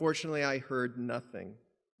 but unfortunately I heard nothing.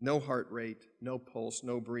 No heart rate, no pulse,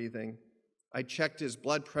 no breathing. I checked his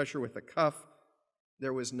blood pressure with a cuff.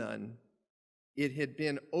 There was none. It had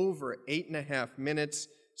been over 8.5 minutes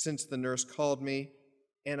since the nurse called me,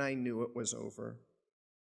 and I knew it was over.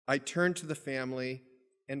 I turned to the family,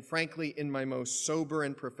 and frankly, in my most sober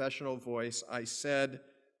and professional voice, I said,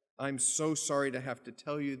 "I'm so sorry to have to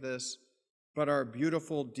tell you this, but our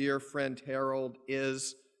beautiful dear friend Harold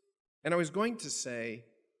is," and I was going to say,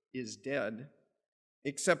 "is dead,"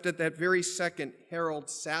 except at that very second, Harold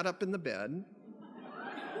sat up in the bed.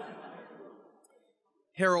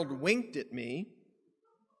 Harold winked at me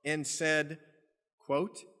and said,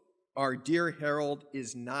 quote, "Our dear Harold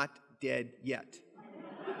is not dead yet."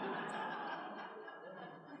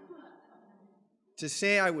 To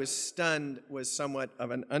say I was stunned was somewhat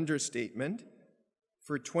of an understatement.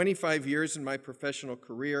 For 25 years in my professional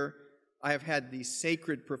career, I have had the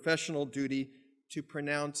sacred professional duty to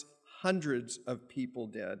pronounce hundreds of people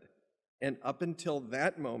dead. And up until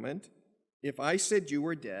that moment, if I said you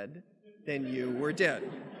were dead, then you were dead.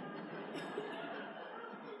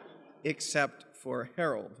 Except for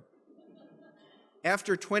Harold.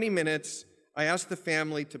 After 20 minutes, I asked the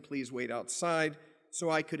family to please wait outside so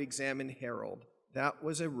I could examine Harold. That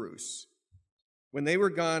was a ruse. When they were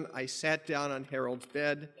gone, I sat down on Harold's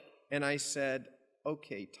bed and I said,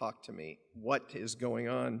 "Okay, talk to me. What is going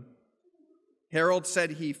on?" Harold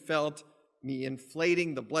said he felt me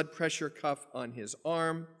inflating the blood pressure cuff on his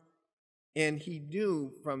arm, and he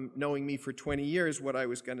knew from knowing me for 20 years what I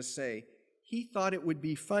was going to say. He thought it would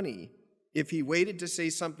be funny if he waited to say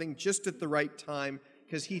something just at the right time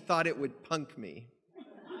because he thought it would punk me.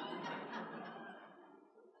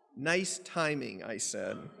 Nice timing, I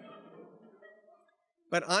said.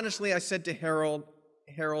 But honestly, I said to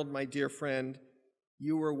Harold, my dear friend,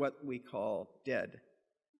 you were what we call dead.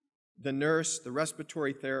 The nurse, the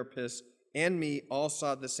respiratory therapist, and me all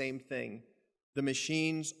saw the same thing. The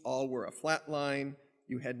machines all were a flat line.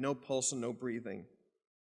 You had no pulse and no breathing.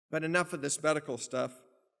 But enough of this medical stuff.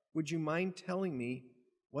 Would you mind telling me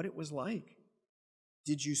what it was like?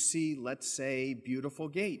 Did you see, let's say, beautiful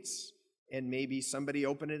gates, and maybe somebody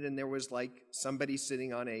opened it and there was like somebody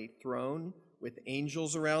sitting on a throne with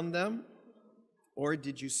angels around them? Or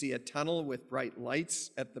did you see a tunnel with bright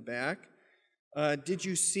lights at the back? Did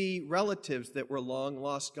you see relatives that were long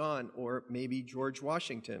lost gone, or maybe George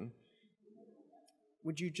Washington?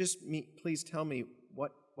 Would you just please tell me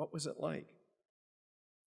what was it like?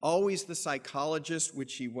 Always the psychologist,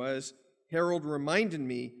 which he was, Harold reminded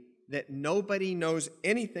me that nobody knows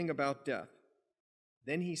anything about death.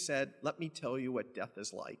 Then he said, "Let me tell you what death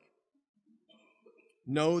is like."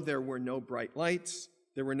 No, there were no bright lights.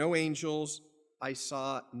 There were no angels. I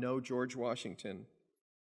saw no George Washington.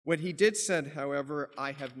 What he did said, however,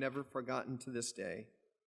 I have never forgotten to this day.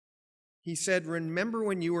 He said, "Remember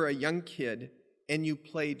when you were a young kid and you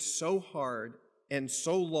played so hard and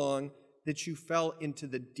so long that you fell into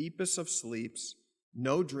the deepest of sleeps,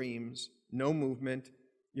 no dreams, no movement.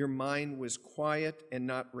 Your mind was quiet and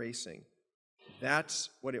not racing. That's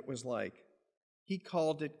what it was like." He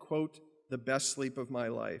called it, quote, "the best sleep of my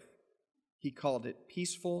life." He called it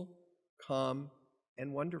peaceful, calm,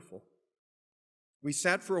 and wonderful. We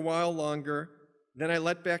sat for a while longer, then I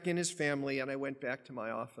let back in his family and I went back to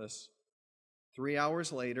my office. 3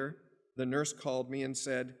 hours later, the nurse called me and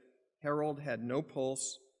said, Harold had no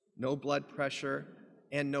pulse, no blood pressure,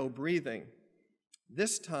 and no breathing.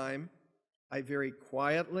 This time, I very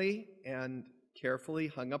quietly and carefully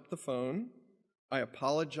hung up the phone. I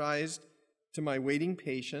apologized to my waiting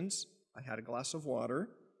patients. I had a glass of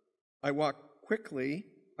water. I walked quickly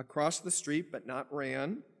across the street, but not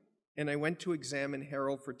ran, and I went to examine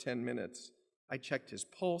Harold for 10 minutes. I checked his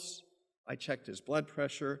pulse. I checked his blood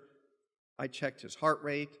pressure. I checked his heart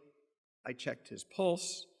rate. I checked his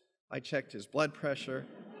pulse. I checked his blood pressure.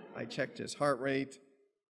 I checked his heart rate.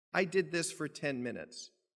 I did this for 10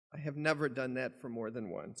 minutes. I have never done that for more than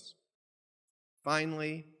once.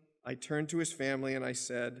 Finally, I turned to his family and I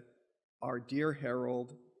said, "Our dear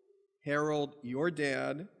Harold, Harold, your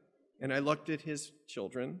dad," and I looked at his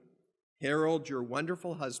children, "Harold, your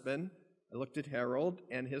wonderful husband," I looked at Harold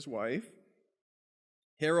and his wife,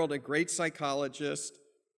 "Harold, a great psychologist,"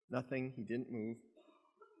 nothing, he didn't move,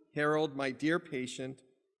 "Harold, my dear patient,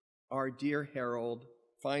 our dear Harold,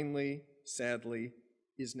 finally, sadly,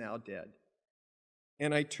 is now dead."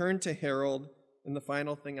 And I turned to Harold, and the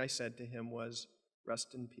final thing I said to him was,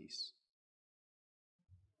 "Rest in peace."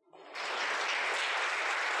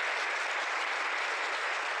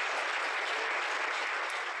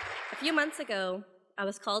 A few months ago, I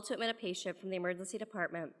was called to admit a patient from the emergency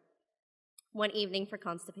department one evening for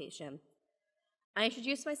constipation. I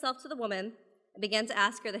introduced myself to the woman and began to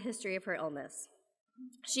ask her the history of her illness.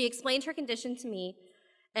 She explained her condition to me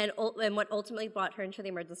and what ultimately brought her into the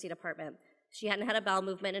emergency department. She hadn't had a bowel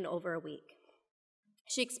movement in over a week.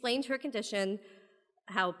 She explained her condition,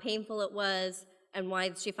 how painful it was, and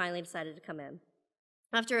why she finally decided to come in.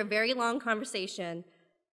 After a very long conversation,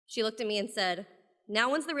 she looked at me and said,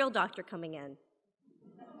 "Now when's the real doctor coming in?"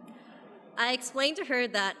 I explained to her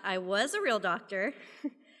that I was a real doctor,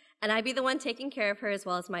 and I'd be the one taking care of her as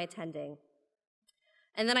well as my attending.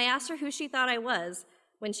 And then I asked her who she thought I was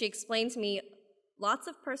when she explained to me lots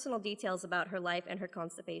of personal details about her life and her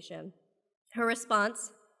constipation. Her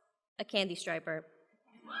response, "A candy striper."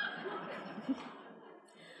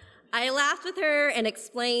 I laughed with her and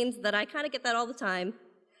explained that I kind of get that all the time,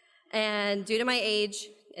 and due to my age,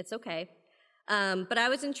 it's okay. But I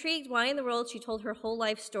was intrigued why in the world she told her whole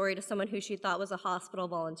life story to someone who she thought was a hospital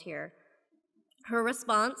volunteer. Her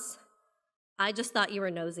response, "I just thought you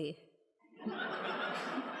were nosy."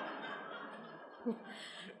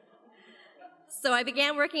 So I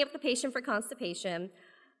began working up the patient for constipation,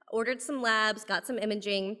 ordered some labs, got some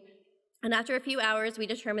imaging, and after a few hours, we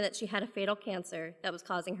determined that she had a fatal cancer that was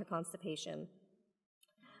causing her constipation.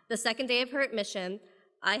 The second day of her admission,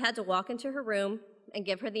 I had to walk into her room and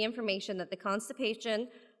give her the information that the constipation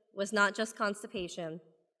was not just constipation,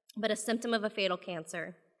 but a symptom of a fatal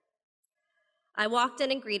cancer. I walked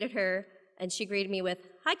in and greeted her, and she greeted me with,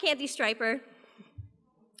 "Hi, Candy Striper,"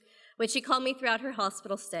 which she called me throughout her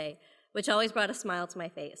hospital stay, which always brought a smile to my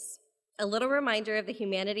face. A little reminder of the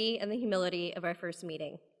humanity and the humility of our first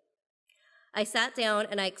meeting. I sat down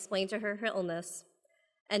and I explained to her her illness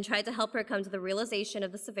and tried to help her come to the realization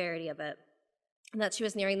of the severity of it, and that she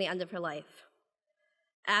was nearing the end of her life.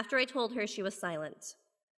 After I told her, she was silent.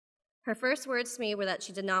 Her first words to me were that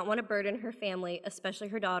she did not want to burden her family, especially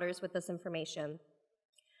her daughters, with this information.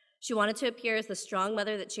 She wanted to appear as the strong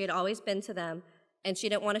mother that she had always been to them, and she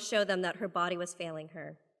didn't want to show them that her body was failing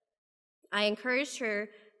her. I encouraged her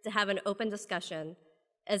to have an open discussion,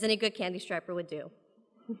 as any good candy striper would do.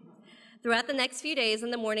 Throughout the next few days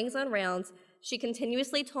and the mornings on rounds, she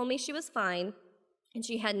continuously told me she was fine and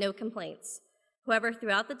she had no complaints. However,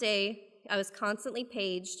 throughout the day, I was constantly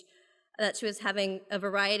paged that she was having a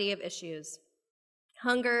variety of issues: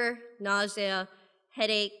 hunger, nausea,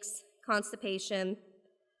 headaches, constipation.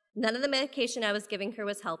 None of the medication I was giving her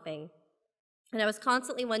was helping, and I was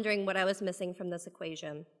constantly wondering what I was missing from this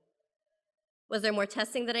equation. Was there more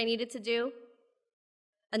testing that I needed to do?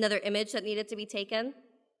 Another image that needed to be taken?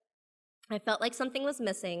 I felt like something was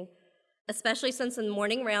missing, especially since in the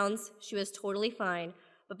morning rounds, she was totally fine,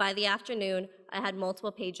 but by the afternoon, I had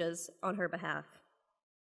multiple pages on her behalf.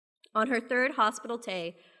 On her third hospital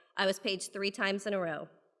day, I was paged 3 times in a row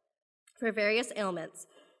for various ailments,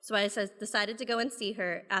 so I decided to go and see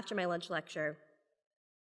her after my lunch lecture.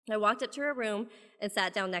 I walked up to her room and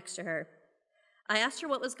sat down next to her. I asked her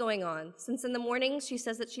what was going on, since in the mornings she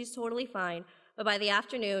says that she's totally fine, but by the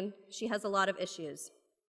afternoon, she has a lot of issues.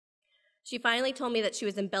 She finally told me that she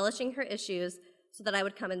was embellishing her issues so that I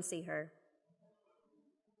would come and see her.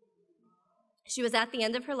 She was at the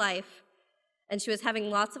end of her life, and she was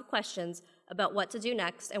having lots of questions about what to do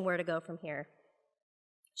next and where to go from here.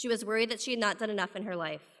 She was worried that she had not done enough in her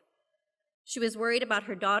life. She was worried about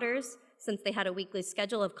her daughters, since they had a weekly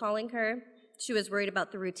schedule of calling her. She was worried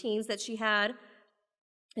about the routines that she had,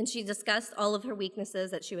 and she discussed all of her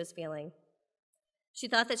weaknesses that she was feeling. She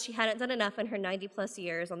thought that she hadn't done enough in her 90-plus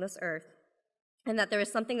years on this earth, and that there was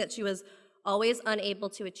something that she was always unable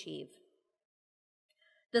to achieve.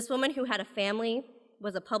 This woman who had a family,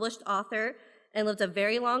 was a published author, and lived a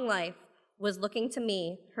very long life was looking to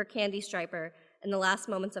me, her candy striper, in the last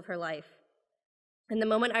moments of her life. And the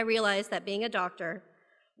moment I realized that being a doctor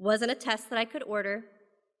wasn't a test that I could order,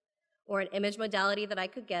 or an image modality that I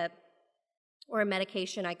could get, or a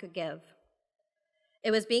medication I could give.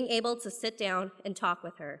 It was being able to sit down and talk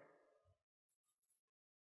with her.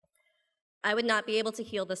 I would not be able to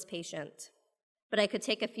heal this patient, but I could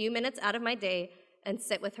take a few minutes out of my day and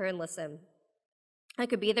sit with her and listen. I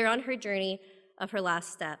could be there on her journey of her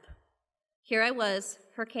last step. Here I was,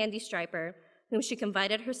 her candy striper, whom she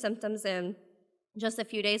confided her symptoms in just a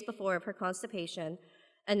few days before of her constipation,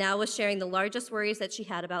 and now was sharing the largest worries that she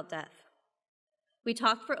had about death. We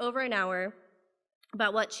talked for over an hour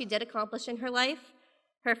about what she did accomplish in her life,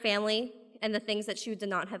 her family, and the things that she did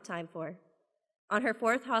not have time for. On her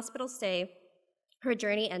 4th hospital stay, her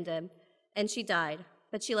journey ended, and she died,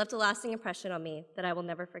 but she left a lasting impression on me that I will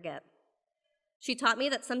never forget. She taught me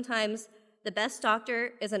that sometimes the best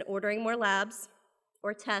doctor isn't ordering more labs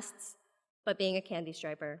or tests, but being a candy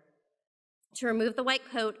striper. To remove the white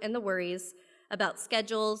coat and the worries about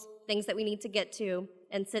schedules, things that we need to get to,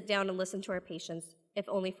 and sit down and listen to our patients, if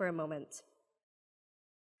only for a moment.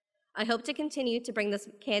 I hope to continue to bring this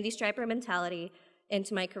candy striper mentality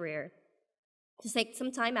into my career, to take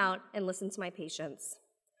some time out and listen to my patients.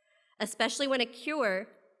 Especially when a cure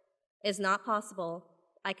is not possible,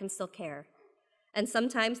 I can still care. And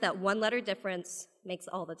sometimes that one-letter difference makes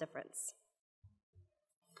all the difference.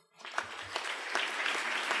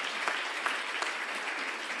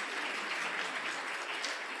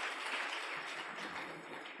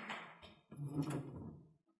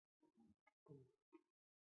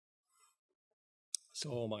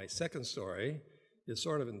 So my second story is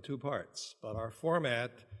sort of in 2 parts, but our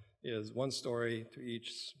format is 1 story to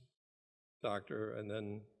each doctor, and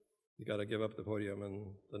then you got to give up the podium and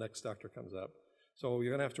the next doctor comes up. So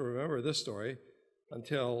you're going to have to remember this story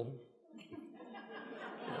until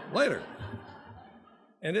later.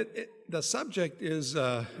 And the subject is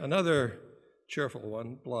another cheerful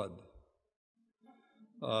one, blood.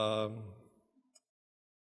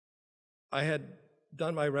 I had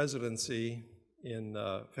done my residency in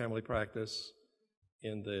family practice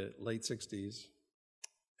in the late 60s,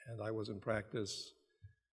 and I was in practice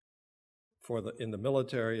in the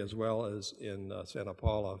military as well as in Santa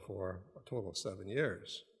Paula for a total of 7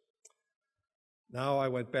 years. Now I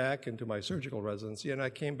went back into my surgical residency, and I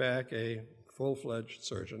came back a full-fledged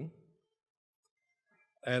surgeon,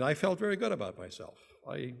 and I felt very good about myself.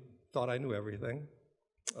 I thought I knew everything.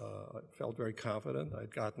 I felt very confident.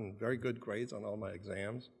 I'd gotten very good grades on all my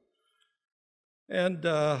exams. And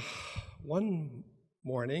one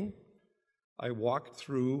morning, I walked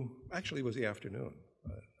through, actually it was the afternoon,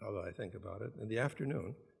 now that I think about it. In the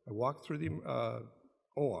afternoon, I walked through the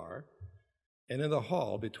OR, and in the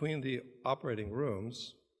hall between the operating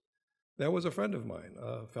rooms, there was a friend of mine,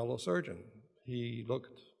 a fellow surgeon. He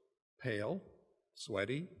looked pale,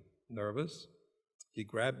 sweaty, nervous. He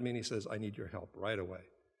grabbed me and he says, "I need your help right away.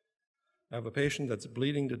 I have a patient that's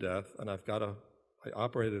bleeding to death, and I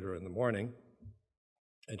operated her in the morning,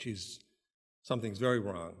 and something's very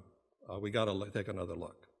wrong. We got to take another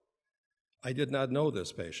look." I did not know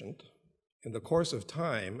this patient. In the course of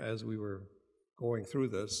time, as we were going through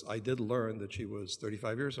this, I did learn that she was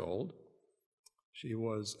 35 years old. She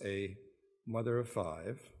was a mother of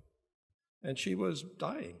 5, and she was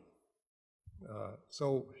dying.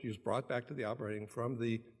 So she was brought back to the operating from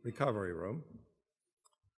the recovery room.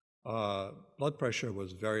 Blood pressure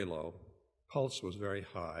was very low. Pulse was very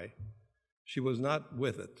high. She was not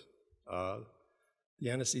with it. The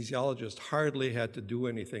anesthesiologist hardly had to do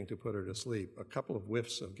anything to put her to sleep. A couple of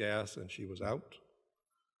whiffs of gas and she was out.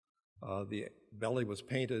 The belly was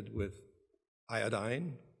painted with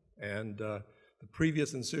iodine, and the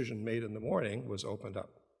previous incision made in the morning was opened up.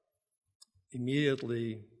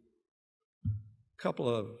 Immediately, a couple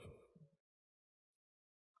of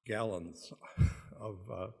gallons of,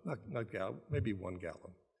 maybe 1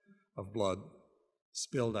 gallon of blood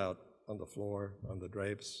spilled out on the floor, on the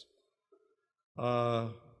drapes.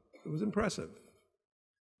 It was impressive.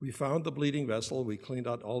 We found the bleeding vessel, we cleaned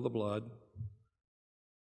out all the blood,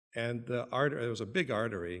 and there was a big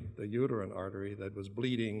artery, the uterine artery, that was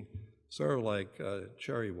bleeding sort of like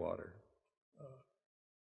cherry water.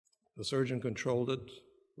 The surgeon controlled it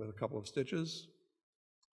with a couple of stitches,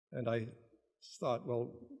 and I thought,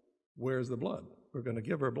 well, where's the blood? We're going to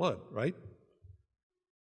give her blood, right?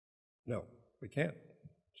 No, we can't.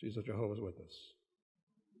 She's a Jehovah's Witness.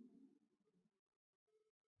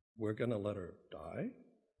 We're going to let her die.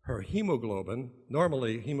 Her hemoglobin,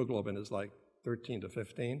 normally hemoglobin is like 13 to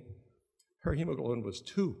 15. Her hemoglobin was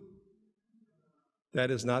 2.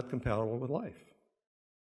 That is not compatible with life.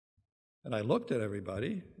 And I looked at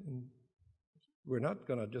everybody, and we're not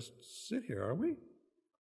going to just sit here, are we?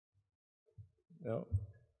 No.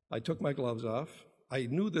 I took my gloves off. I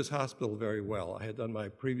knew this hospital very well. I had done my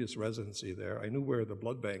previous residency there. I knew where the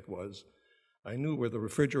blood bank was. I knew where the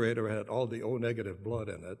refrigerator had all the O-negative blood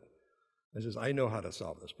in it. I says, I know how to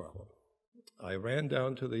solve this problem. I ran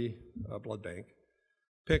down to the blood bank,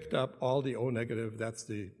 picked up all the O-negative, that's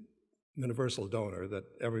the universal donor that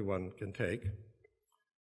everyone can take,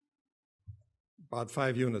 about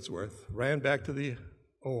 5 units worth, ran back to the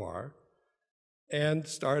OR, and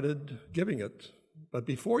started giving it. But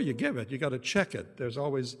before you give it, you got to check it. There's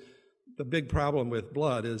always, the big problem with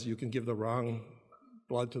blood is you can give the wrong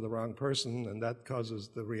blood to the wrong person, and that causes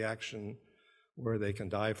the reaction where they can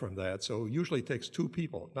die from that. So usually it takes 2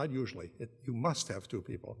 people, not usually, you must have 2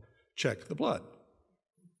 people check the blood.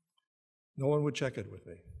 No one would check it with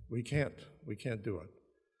me. We can't do it.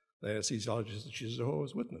 The anesthesiologist, she's a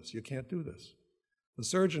Jehovah's Witness, you can't do this. The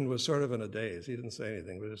surgeon was sort of in a daze, he didn't say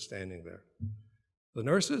anything, we were just standing there. The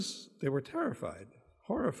nurses, they were terrified,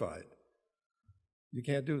 horrified. You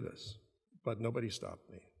can't do this. But nobody stopped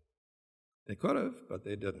me. They could have, but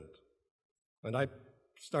they didn't. And I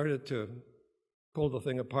started to pull the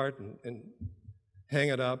thing apart and hang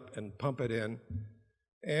it up and pump it in.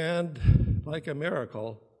 And like a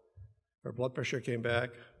miracle, her blood pressure came back.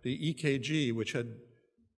 The EKG, which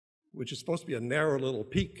is supposed to be a narrow little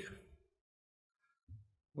peak,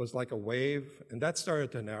 was like a wave, and that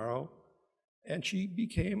started to narrow, and she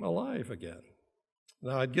became alive again.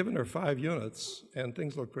 Now, I'd given her 5 units, and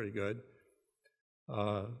things looked pretty good.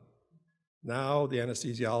 Now the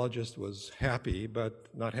anesthesiologist was happy, but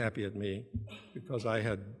not happy at me, because I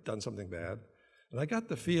had done something bad. And I got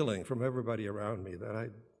the feeling from everybody around me that I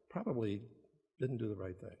probably didn't do the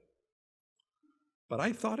right thing. But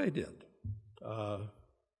I thought I did.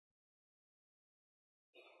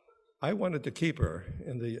 I wanted to keep her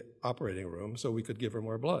in the operating room so we could give her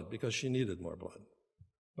more blood because she needed more blood.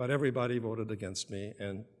 But everybody voted against me,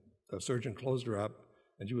 and the surgeon closed her up,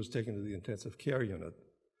 and she was taken to the intensive care unit,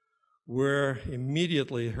 where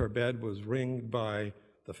immediately her bed was ringed by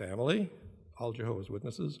the family, all Jehovah's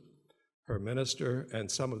Witnesses, her minister, and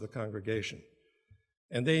some of the congregation.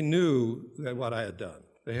 And they knew that what I had done.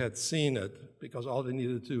 They had seen it because all they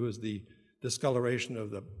needed to do was the discoloration of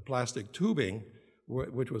the plastic tubing,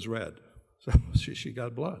 which was red. So she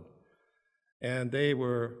got blood. And they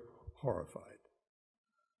were horrified.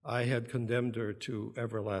 I had condemned her to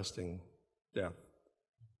everlasting death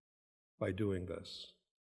by doing this.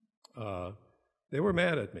 They were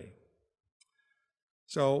mad at me.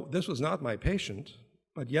 So this was not my patient,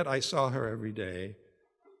 but yet I saw her every day.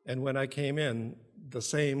 And when I came in, the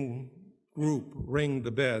same group ringed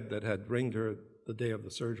the bed that had ringed her the day of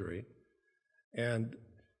the surgery. And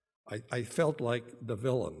I felt like the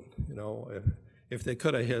villain, you know. If they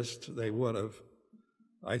could have hissed, they would have.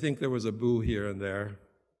 I think there was a boo here and there.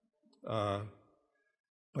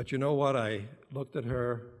 But you know what? I looked at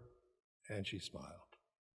her, and she smiled.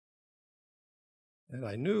 And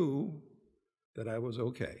I knew that I was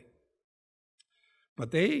okay.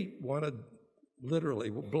 But they wanted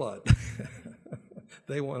literally blood.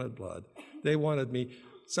 They wanted blood. They wanted me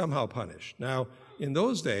somehow punished. Now, in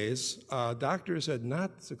those days, doctors had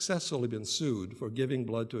not successfully been sued for giving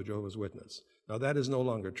blood to a Jehovah's Witness. Now, that is no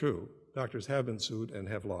longer true. Doctors have been sued and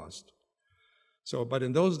have lost. So, but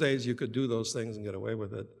in those days, you could do those things and get away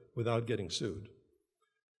with it without getting sued.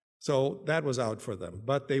 So that was out for them,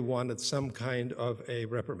 but they wanted some kind of a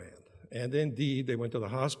reprimand. And indeed, they went to the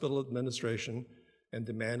hospital administration and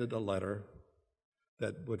demanded a letter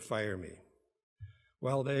that would fire me.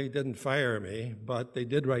 Well, they didn't fire me, but they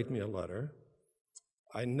did write me a letter.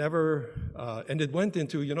 I never, and it went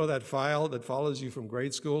into, you know, that file that follows you from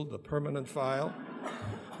grade school, the permanent file?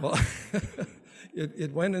 Well,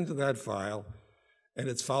 it went into that file, and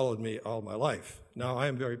it's followed me all my life. Now, I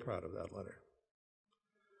am very proud of that letter.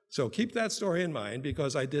 So keep that story in mind,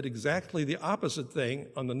 because I did exactly the opposite thing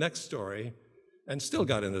on the next story and still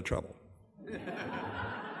got into trouble.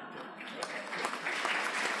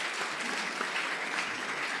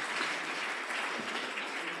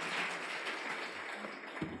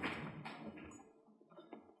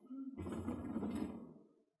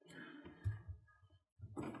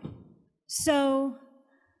 So,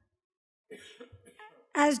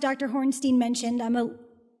 as Dr. Hornstein mentioned, I'm a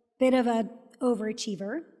bit of an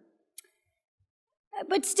overachiever.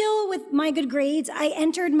 But still, with my good grades, I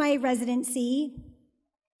entered my residency,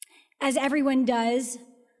 as everyone does,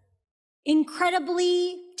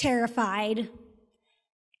 incredibly terrified,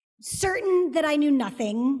 certain that I knew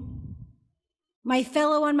nothing. My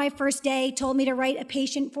fellow on my first day told me to write a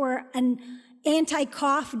patient for an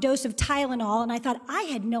anti-cough dose of Tylenol, and I thought, I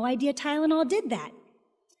had no idea Tylenol did that.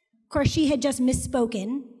 Of course, she had just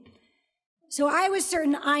misspoken. So I was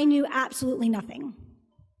certain I knew absolutely nothing.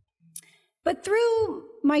 But through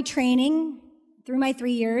my training, through my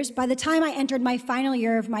 3 years, by the time I entered my final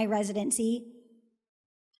year of my residency,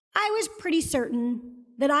 I was pretty certain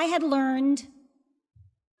that I had learned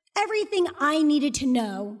everything I needed to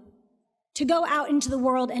know to go out into the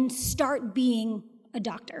world and start being a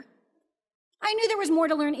doctor. I knew there was more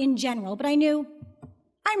to learn in general, but I knew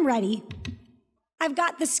I'm ready. I've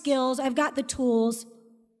got the skills, I've got the tools,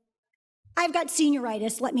 I've got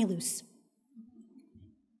senioritis, let me loose.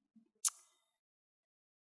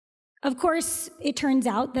 Of course, it turns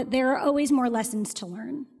out that there are always more lessons to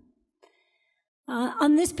learn.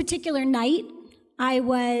 On this particular night, I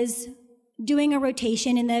was doing a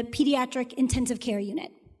rotation in the pediatric intensive care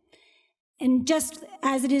unit. And just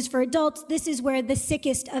as it is for adults, this is where the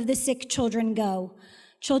sickest of the sick children go.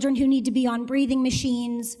 Children who need to be on breathing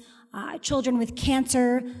machines, children with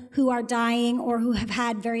cancer who are dying or who have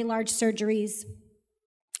had very large surgeries.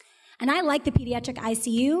 And I like the pediatric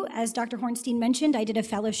ICU. As Dr. Hornstein mentioned, I did a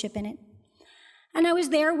fellowship in it. And I was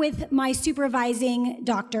there with my supervising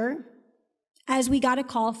doctor as we got a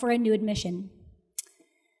call for a new admission.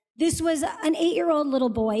 This was an 8-year-old little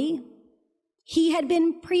boy. He had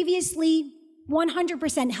been previously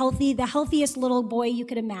 100% healthy, the healthiest little boy you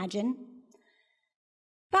could imagine.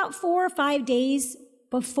 About 4 or 5 days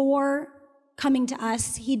before coming to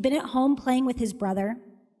us, he'd been at home playing with his brother,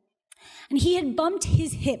 and he had bumped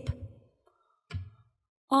his hip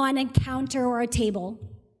on a counter or a table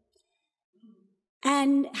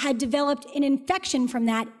and had developed an infection from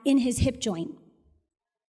that in his hip joint.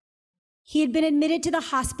 He had been admitted to the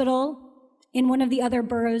hospital in one of the other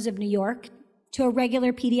boroughs of New York to a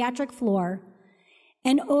regular pediatric floor,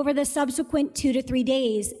 and over the subsequent 2 to 3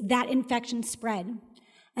 days, that infection spread.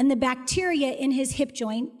 and the bacteria in his hip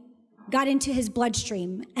joint got into his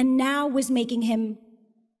bloodstream and now was making him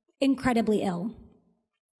incredibly ill.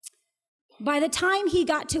 By the time he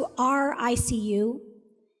got to our ICU,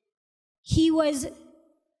 he was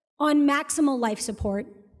on maximal life support.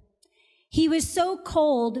 He was so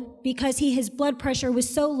cold because his blood pressure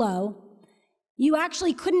was so low, you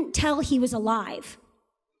actually couldn't tell he was alive.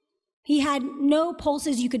 He had no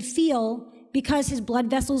pulses you could feel because his blood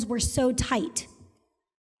vessels were so tight,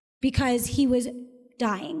 because he was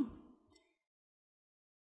dying.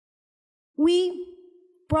 We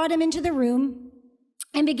brought him into the room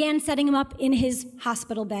and began setting him up in his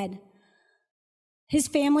hospital bed. His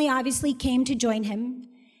family obviously came to join him.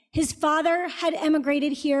 His father had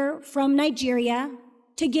emigrated here from Nigeria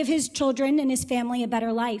to give his children and his family a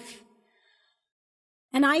better life.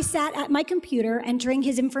 And I sat at my computer entering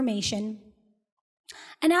his information.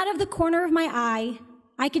 And out of the corner of my eye,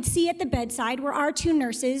 I could see at the bedside were our two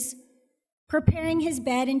nurses preparing his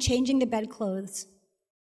bed and changing the bedclothes.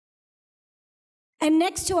 And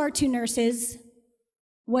next to our two nurses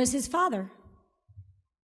was his father.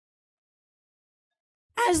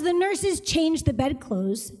 As the nurses changed the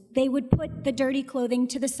bedclothes, they would put the dirty clothing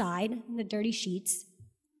to the side, the dirty sheets,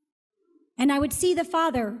 and I would see the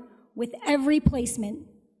father, with every placement,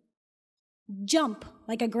 jump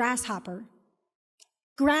like a grasshopper,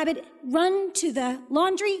 grab it, run to the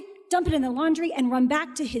laundry, dump it in the laundry, and run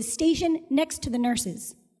back to his station next to the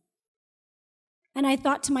nurses. And I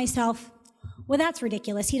thought to myself, well, that's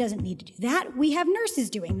ridiculous. He doesn't need to do that. We have nurses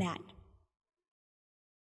doing that.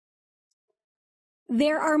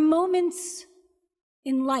 There are moments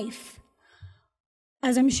in life,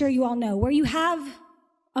 as I'm sure you all know, where you have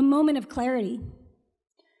a moment of clarity,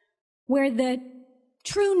 where the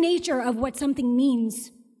true nature of what something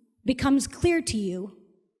means becomes clear to you,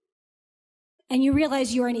 and you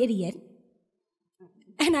realize you're an idiot.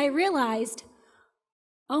 And I realized,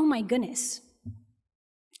 oh my goodness,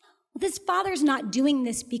 this father's not doing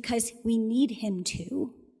this because we need him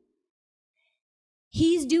to.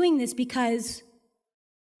 He's doing this because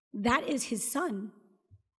that is his son.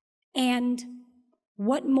 And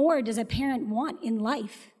what more does a parent want in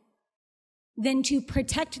life than to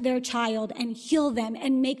protect their child and heal them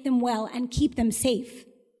and make them well and keep them safe?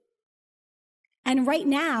 And right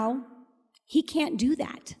now, he can't do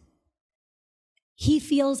that. He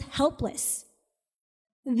feels helpless.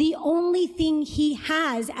 The only thing he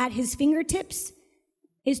has at his fingertips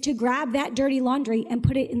is to grab that dirty laundry and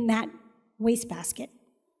put it in that wastebasket.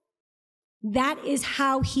 That is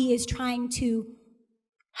how he is trying to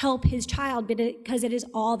help his child, because it is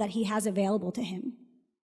all that he has available to him.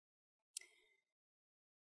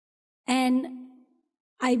 And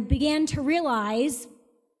I began to realize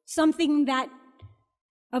something that,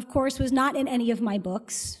 of course, was not in any of my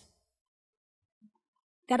books,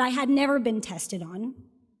 that I had never been tested on.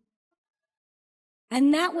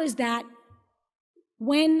 And that was that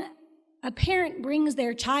when a parent brings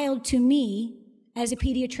their child to me as a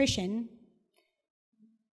pediatrician,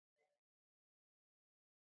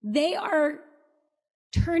 they are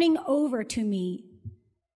turning over to me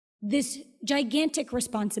this gigantic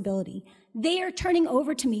responsibility. They are turning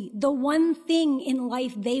over to me the one thing in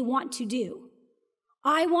life they want to do.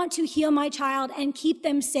 I want to heal my child and keep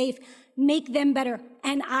them safe, make them better,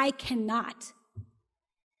 and I cannot.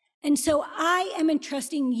 And so I am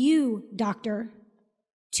entrusting you, doctor,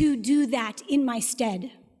 to do that in my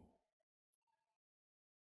stead.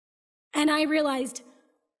 And I realized,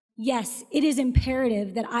 yes, it is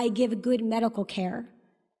imperative that I give good medical care,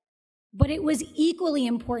 but it was equally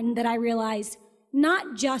important that I realize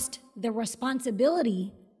not just the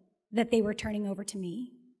responsibility that they were turning over to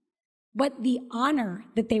me, but the honor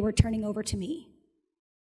that they were turning over to me.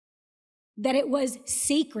 That it was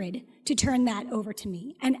sacred to turn that over to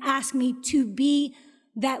me and ask me to be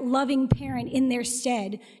that loving parent in their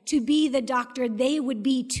stead, to be the doctor they would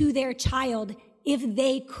be to their child if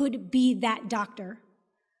they could be that doctor.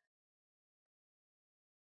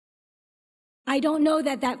 I don't know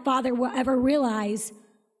that that father will ever realize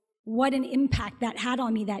what an impact that had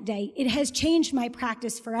on me that day. It has changed my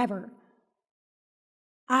practice forever.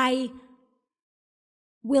 I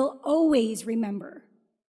will always remember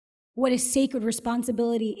what a sacred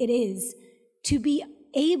responsibility it is to be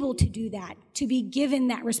able to do that, to be given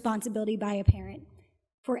that responsibility by a parent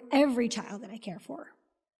for every child that I care for.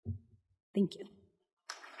 Thank you.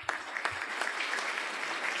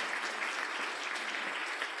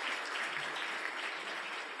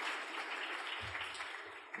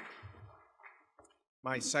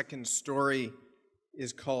 My second story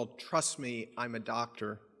is called Trust Me, I'm a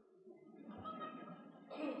Doctor.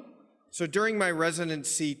 So during my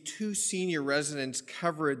residency, 2 senior residents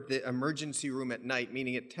covered the emergency room at night,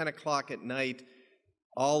 meaning at 10 o'clock at night,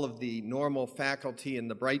 all of the normal faculty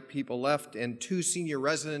and the bright people left, and 2 senior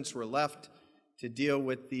residents were left to deal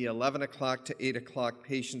with the 11 o'clock to 8 o'clock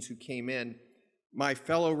patients who came in. My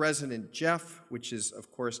fellow resident, Jeff, which is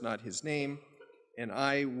of course not his name, and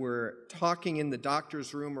I were talking in the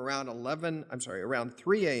doctor's room around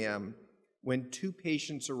 3 a.m. when 2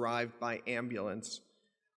 patients arrived by ambulance.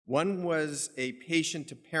 One was a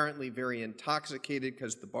patient apparently very intoxicated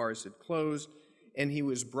because the bars had closed, and he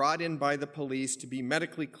was brought in by the police to be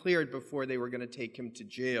medically cleared before they were going to take him to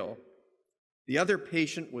jail. The other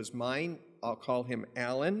patient was mine. I'll call him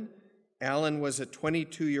Alan. Alan was a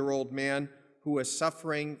 22-year-old man who was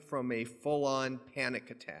suffering from a full-on panic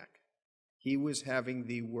attack. He was having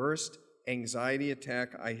the worst anxiety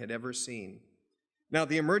attack I had ever seen. Now,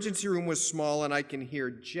 the emergency room was small, and I can hear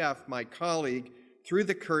Jeff, my colleague, through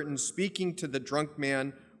the curtain speaking to the drunk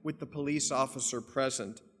man with the police officer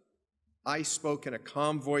present. I spoke in a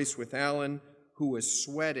calm voice with Alan, who was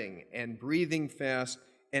sweating and breathing fast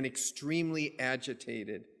and extremely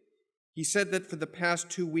agitated. He said that for the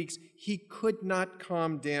past 2 weeks, he could not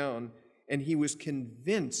calm down, and he was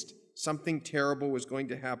convinced something terrible was going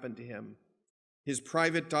to happen to him. His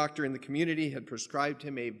private doctor in the community had prescribed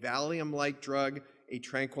him a Valium-like drug, a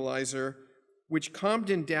tranquilizer, which calmed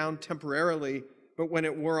him down temporarily, but when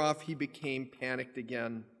it wore off, he became panicked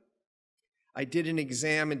again. I did an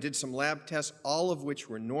exam and did some lab tests, all of which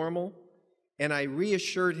were normal, and I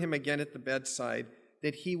reassured him again at the bedside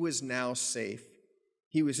that he was now safe.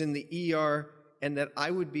 He was in the ER, and that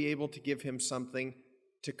I would be able to give him something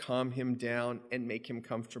to calm him down and make him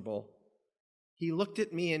comfortable. He looked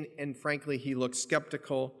at me, and frankly, he looked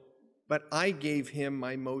skeptical, but I gave him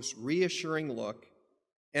my most reassuring look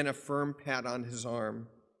and a firm pat on his arm.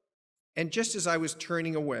 And just as I was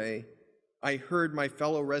turning away, I heard my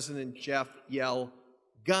fellow resident Jeff yell,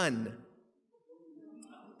 "Gun!"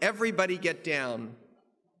 Everybody get down.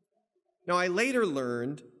 Now, I later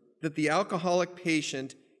learned that the alcoholic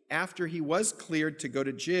patient, after he was cleared to go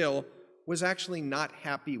to jail, was actually not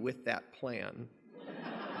happy with that plan.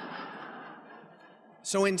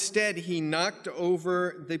 So instead, he knocked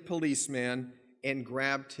over the policeman and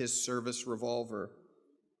grabbed his service revolver.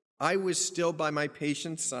 I was still by my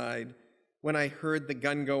patient's side when I heard the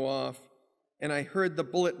gun go off, and I heard the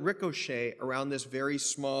bullet ricochet around this very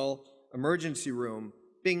small emergency room.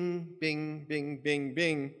 Bing, bing, bing, bing,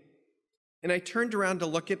 bing. And I turned around to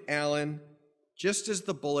look at Alan just as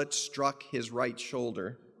the bullet struck his right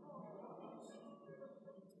shoulder.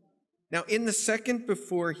 Now, in the second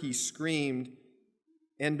before he screamed,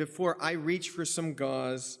 and before I reached for some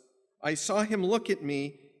gauze, I saw him look at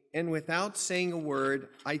me, and without saying a word,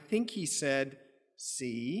 I think he said,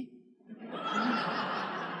 "See?"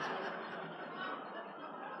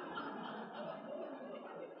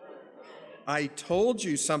 I told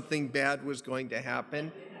you something bad was going to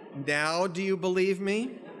happen. Now do you believe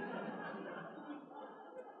me?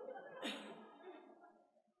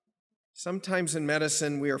 Sometimes in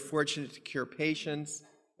medicine, we are fortunate to cure patients,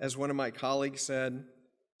 as one of my colleagues said.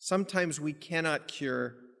 Sometimes we cannot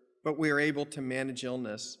cure, but we are able to manage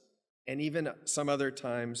illness. And even some other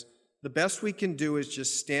times, the best we can do is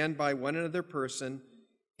just stand by one another person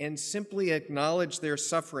and simply acknowledge their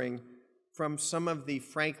suffering from some of the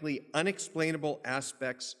frankly unexplainable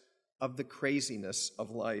aspects of the craziness of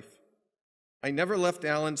life. I never left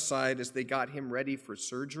Alan's side as they got him ready for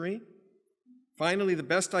surgery. Finally, the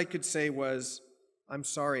best I could say was, "I'm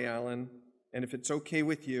sorry, Alan, and if it's okay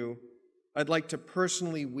with you, I'd like to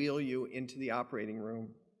personally wheel you into the operating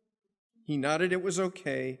room." He nodded it was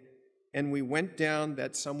okay, and we went down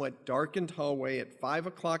that somewhat darkened hallway at 5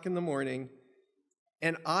 o'clock in the morning,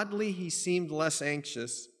 and oddly, he seemed less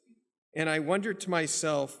anxious, and I wondered to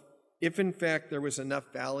myself if in fact there was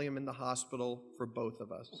enough Valium in the hospital for both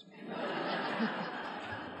of us.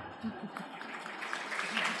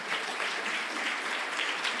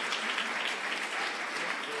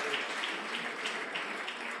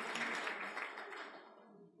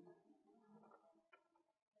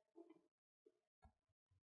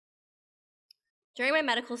 During my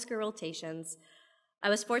medical school rotations, I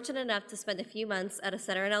was fortunate enough to spend a few months at a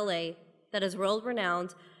center in LA that is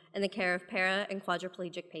world-renowned in the care of para and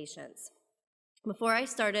quadriplegic patients. Before I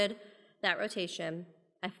started that rotation,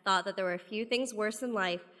 I thought that there were a few things worse in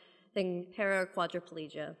life than para or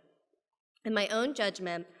quadriplegia. In my own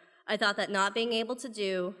judgment, I thought that not being able to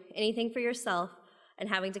do anything for yourself and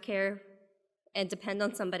having to care and depend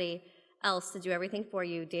on somebody else to do everything for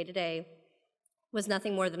you day to day was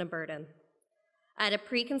nothing more than a burden. I had a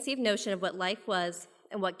preconceived notion of what life was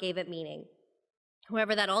and what gave it meaning.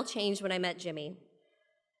 However, that all changed when I met Jimmy.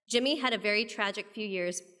 Jimmy had a very tragic few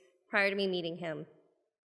years prior to me meeting him.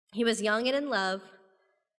 He was young and in love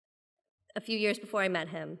a few years before I met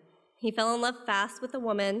him. He fell in love fast with a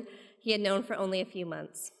woman he had known for only a few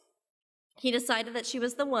months. He decided that she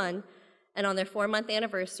was the one, and on their 4-month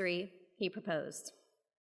anniversary, he proposed.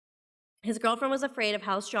 His girlfriend was afraid of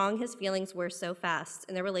how strong his feelings were so fast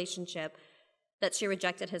in their relationship that she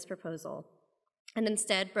rejected his proposal and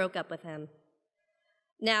instead broke up with him.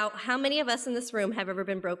 Now, how many of us in this room have ever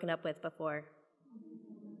been broken up with before?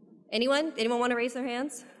 Anyone? Anyone want to raise their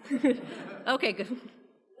hands? Okay, good.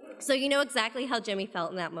 So you know exactly how Jimmy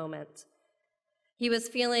felt in that moment. He was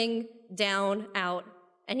feeling down, out,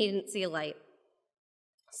 and he didn't see a light.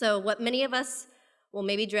 So what many of us will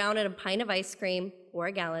maybe drown in a pint of ice cream or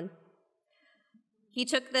a gallon, he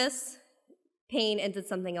took this pain and did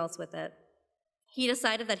something else with it. He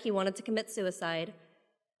decided that he wanted to commit suicide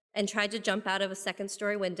and tried to jump out of a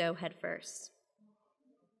second-story window head first.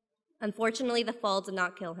 Unfortunately, the fall did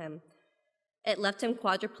not kill him. It left him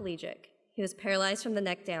quadriplegic. He was paralyzed from the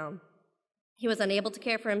neck down. He was unable to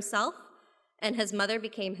care for himself, and his mother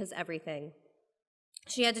became his everything.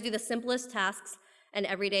 She had to do the simplest tasks and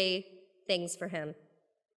everyday things for him,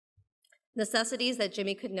 necessities that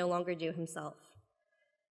Jimmy could no longer do himself.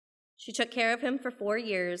 She took care of him for 4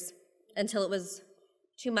 years until it was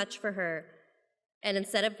too much for her, and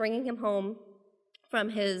instead of bringing him home from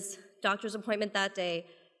his doctor's appointment that day,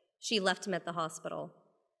 she left him at the hospital.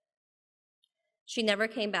 She never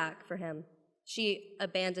came back for him. She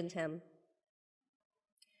abandoned him.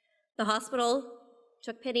 The hospital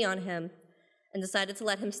took pity on him and decided to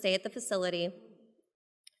let him stay at the facility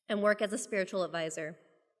and work as a spiritual advisor.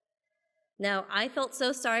 Now, I felt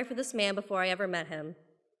so sorry for this man before I ever met him.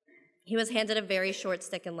 He was handed a very short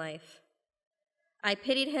stick in life. I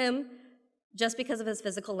pitied him just because of his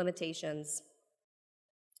physical limitations.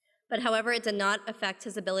 But however, it did not affect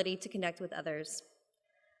his ability to connect with others.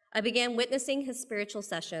 I began witnessing his spiritual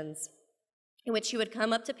sessions, in which he would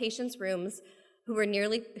come up to patients' rooms who were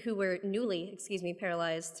newly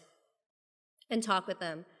paralyzed, and talk with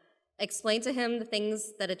them, explain to him the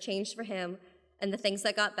things that had changed for him and the things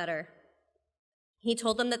that got better. He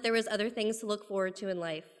told them that there was other things to look forward to in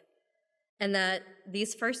life, and that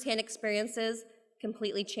these firsthand experiences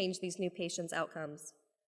completely changed these new patients' outcomes.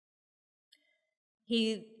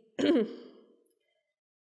 He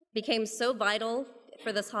became so vital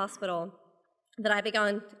for this hospital that I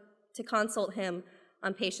began to consult him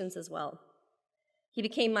on patients as well. He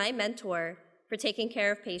became my mentor for taking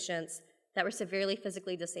care of patients that were severely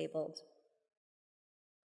physically disabled.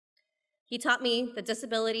 He taught me that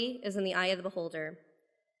disability is in the eye of the beholder,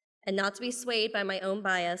 and not to be swayed by my own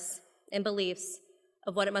bias and beliefs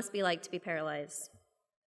of what it must be like to be paralyzed.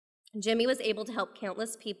 Jimmy was able to help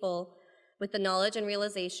countless people with the knowledge and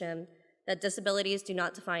realization that disabilities do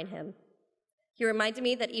not define him. He reminded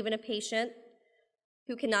me that even a patient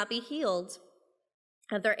who cannot be healed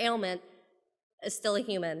of their ailment is still a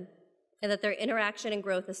human, and that their interaction and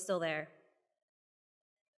growth is still there.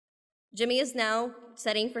 Jimmy is now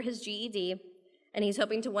studying for his GED, and he's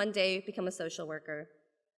hoping to one day become a social worker.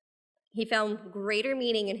 He found greater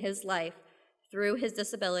meaning in his life through his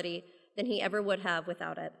disability than he ever would have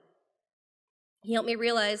without it. He helped me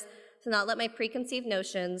realize to not let my preconceived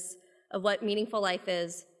notions of what meaningful life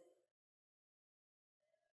is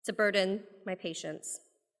to burden my patients.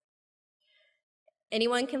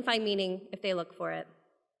 Anyone can find meaning if they look for it.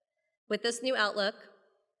 With this new outlook,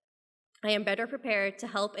 I am better prepared to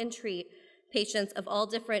help and treat patients of all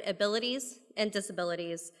different abilities and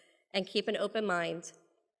disabilities and keep an open mind,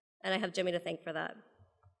 and I have Jimmy to thank for that.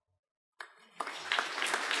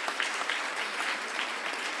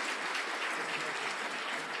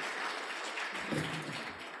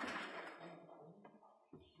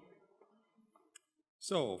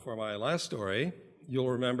 So for my last story, you'll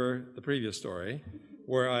remember the previous story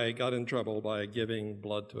where I got in trouble by giving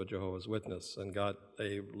blood to a Jehovah's Witness and got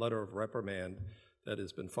a letter of reprimand that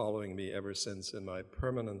has been following me ever since in my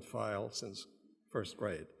permanent file since first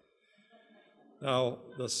grade. Now,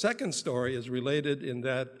 the second story is related in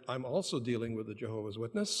that I'm also dealing with the Jehovah's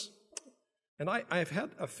Witness, and I've had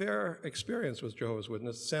a fair experience with Jehovah's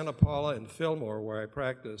Witness. Santa Paula and Fillmore, where I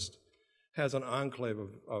practiced, has an enclave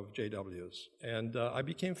of JWs, and I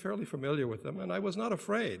became fairly familiar with them, and I was not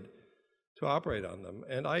afraid to operate on them,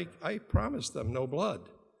 and I promised them no blood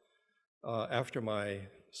after my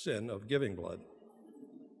sin of giving blood.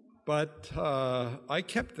 But I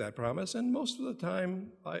kept that promise, and most of the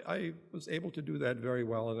time I was able to do that very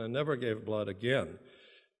well, and I never gave blood again.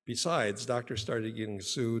 Besides, doctors started getting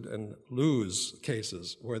sued and lose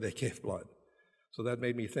cases where they gave blood. So that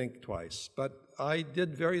made me think twice. But I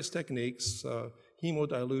did various techniques,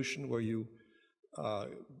 hemodilution, where you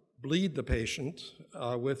bleed the patient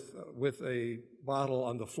with a bottle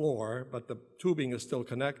on the floor, but the tubing is still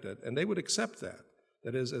connected, and they would accept that.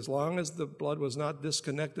 That is, as long as the blood was not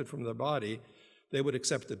disconnected from the body, they would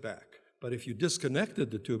accept it back. But if you disconnected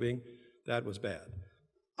the tubing, that was bad.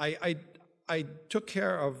 I took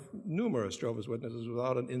care of numerous Jehovah's Witnesses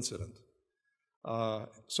without an incident.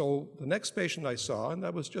 So the next patient I saw, and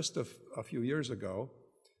that was just a few years ago,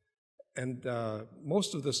 and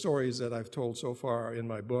most of the stories that I've told so far are in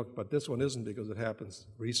my book, but this one isn't because it happens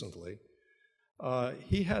recently.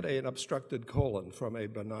 He had an obstructed colon from a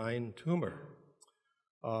benign tumor.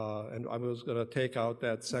 And I was going to take out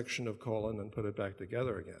that section of colon and put it back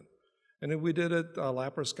together again. And we did it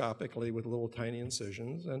laparoscopically with little tiny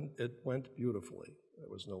incisions, and it went beautifully. There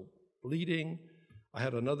was no bleeding. I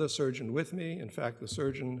had another surgeon with me. In fact, the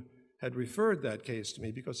surgeon had referred that case to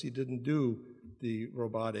me because he didn't do the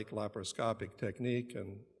robotic laparoscopic technique,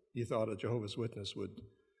 and he thought a Jehovah's Witness would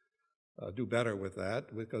do better with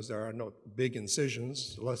that because there are no big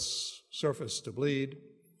incisions, less surface to bleed,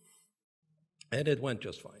 and it went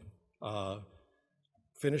just fine.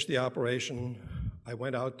 Finished the operation. I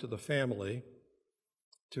went out to the family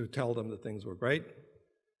to tell them that things were great.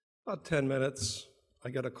 About 10 minutes, I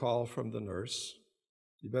get a call from the nurse.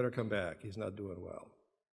 You better come back, he's not doing well.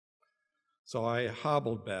 So I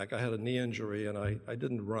hobbled back. I had a knee injury and I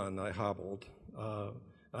didn't run, I hobbled.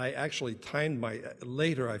 I actually timed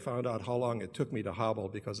later I found out how long it took me to hobble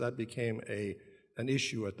because that became an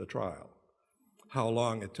issue at the trial, how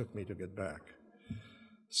long it took me to get back.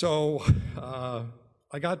 So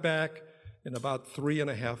I got back in about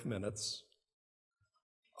 3.5 minutes.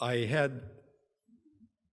 I had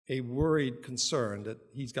a worried concern that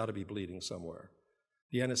he's got to be bleeding somewhere.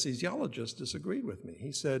 The anesthesiologist disagreed with me.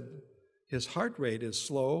 He said his heart rate is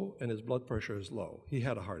slow and his blood pressure is low. He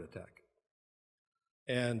had a heart attack.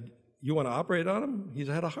 And you want to operate on him? He's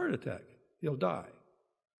had a heart attack. He'll die.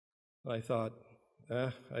 I thought,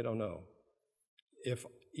 I don't know. If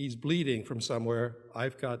he's bleeding from somewhere,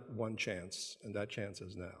 I've got one chance, and that chance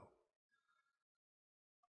is now.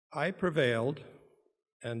 I prevailed,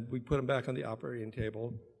 and we put him back on the operating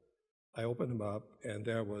table. I opened him up, and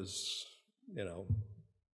there was,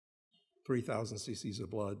 3,000 cc's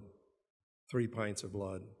of blood, 3 pints of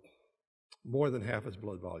blood, more than half his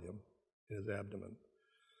blood volume in his abdomen.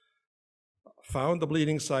 Found the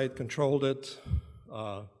bleeding site, controlled it.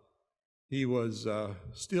 He was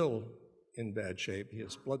still in bad shape.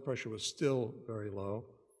 His blood pressure was still very low.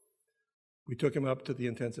 We took him up to the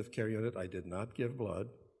intensive care unit. I did not give blood.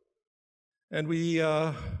 And we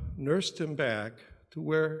nursed him back to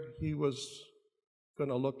where he was going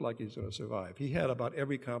to look like he's going to survive. He had about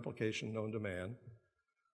every complication known to man.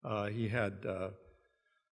 He had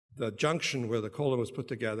the junction where the colon was put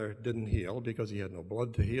together didn't heal because he had no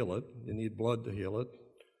blood to heal it. You need blood to heal it.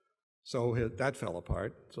 So that fell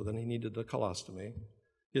apart. So then he needed the colostomy.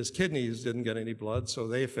 His kidneys didn't get any blood, so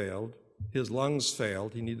they failed. His lungs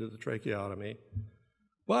failed. He needed the tracheotomy.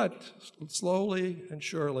 But slowly and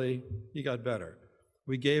surely, he got better.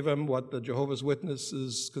 We gave him what the Jehovah's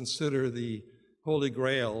Witnesses consider the holy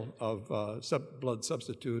grail of blood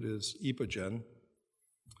substitute is Epogen,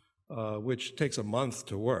 which takes a month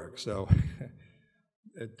to work, so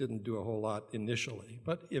it didn't do a whole lot initially.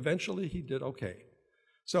 But eventually, he did okay.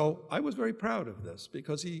 So I was very proud of this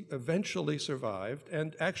because he eventually survived,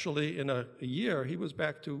 and actually in a year, he was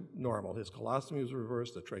back to normal. His colostomy was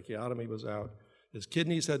reversed, the tracheotomy was out, his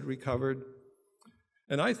kidneys had recovered,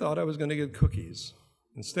 and I thought I was going to get cookies.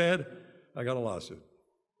 Instead, I got a lawsuit,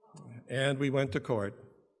 and we went to court,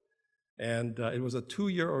 and it was a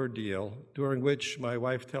 2-year ordeal during which my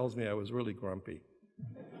wife tells me I was really grumpy.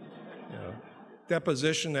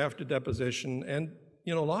 Deposition after deposition, and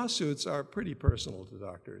lawsuits are pretty personal to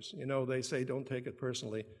doctors. They say don't take it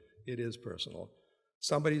personally. It is personal.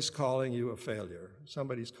 Somebody's calling you a failure.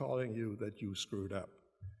 Somebody's calling you that you screwed up.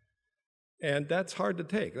 And that's hard to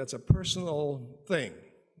take. That's a personal thing.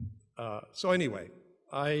 So anyway,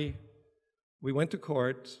 we went to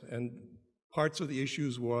court, and parts of the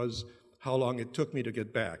issues was how long it took me to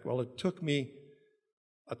get back. Well, it took me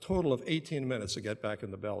a total of 18 minutes to get back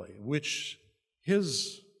in the belly, which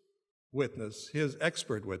his witness, his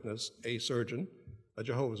expert witness, a surgeon, a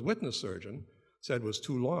Jehovah's Witness surgeon, said was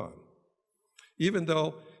too long. Even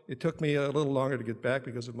though it took me a little longer to get back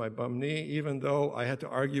because of my bum knee, even though I had to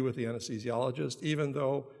argue with the anesthesiologist, even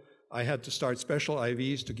though I had to start special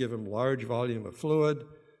IVs to give him large volume of fluid,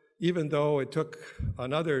 even though it took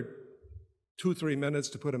another 2-3 minutes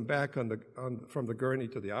to put him back from the gurney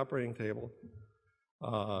to the operating table,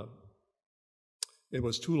 It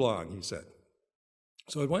was too long, he said.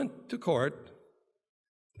 So it went to court.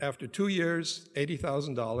 After 2 years,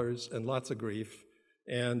 $80,000, and lots of grief.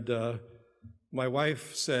 And my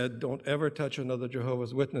wife said, "Don't ever touch another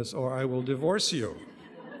Jehovah's Witness or I will divorce you."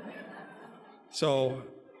 So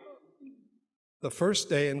the first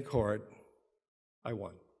day in court, I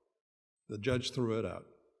won. The judge threw it out.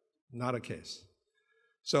 Not a case.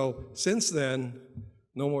 So since then,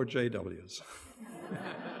 no more JWs.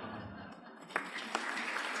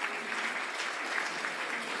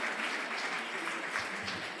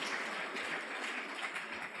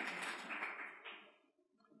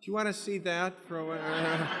 Do you want to see that?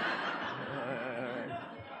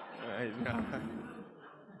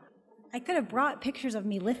 I could have brought pictures of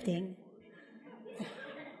me lifting.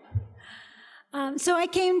 So I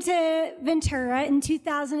came to Ventura in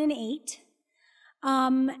 2008,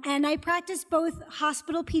 and I practiced both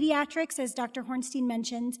hospital pediatrics, as Dr. Hornstein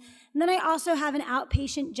mentioned, and then I also have an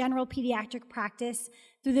outpatient general pediatric practice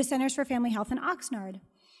through the Centers for Family Health in Oxnard.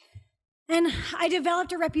 And I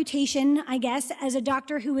developed a reputation, I guess, as a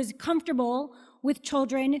doctor who was comfortable with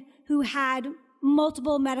children who had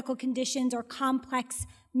multiple medical conditions or complex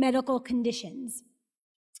medical conditions.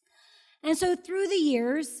 And so through the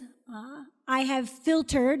years, I have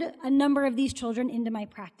filtered a number of these children into my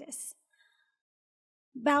practice.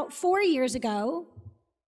 About 4 years ago,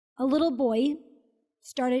 a little boy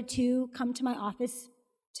started to come to my office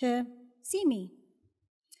to see me.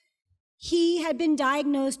 He had been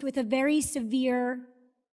diagnosed with a very severe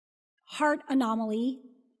heart anomaly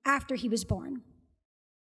after he was born.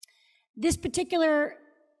 This particular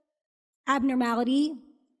abnormality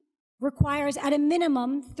requires, at a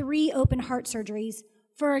minimum, 3 open heart surgeries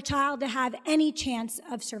for a child to have any chance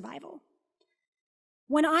of survival.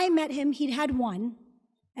 When I met him, he'd had 1,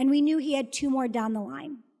 and we knew he had 2 more down the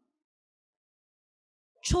line.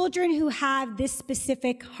 Children who have this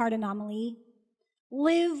specific heart anomaly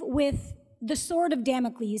live with the sword of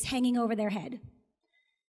Damocles hanging over their head.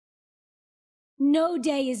 No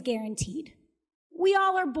day is guaranteed. We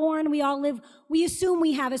all are born, we all live, we assume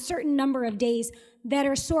we have a certain number of days that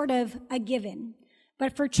are sort of a given.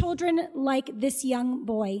 But for children like this young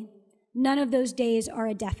boy, none of those days are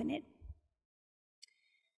a definite.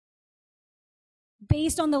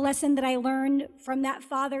 Based on the lesson that I learned from that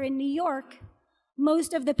father in New York,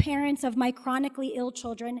 most of the parents of my chronically ill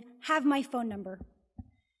children have my phone number,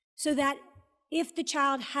 so that if the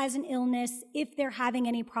child has an illness, if they're having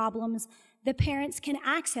any problems, the parents can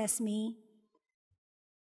access me,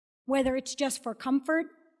 whether it's just for comfort,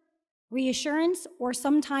 reassurance, or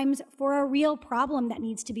sometimes for a real problem that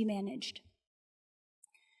needs to be managed.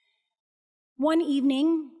 One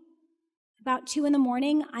evening, about 2 in the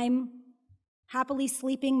morning, I'm happily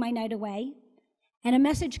sleeping my night away, and a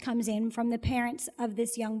message comes in from the parents of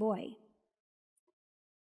this young boy.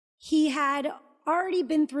 He had already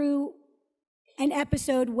been through an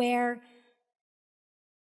episode where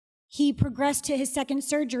he progressed to his second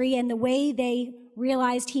surgery, and the way they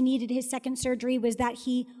realized he needed his second surgery was that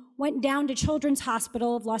he went down to Children's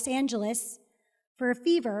Hospital of Los Angeles for a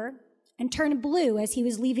fever and turned blue as he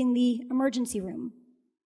was leaving the emergency room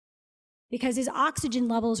because his oxygen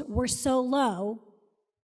levels were so low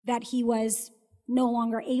that he was no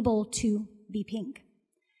longer able to be pink.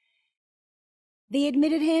 They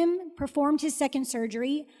admitted him, performed his second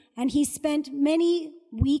surgery, and he spent many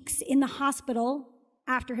weeks in the hospital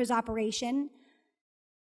after his operation,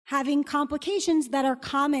 having complications that are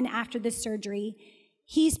common after this surgery.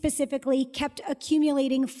 He specifically kept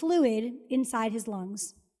accumulating fluid inside his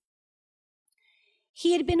lungs.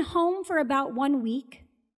 He had been home for about 1 week,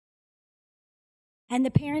 and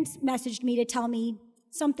the parents messaged me to tell me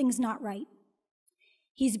something's not right.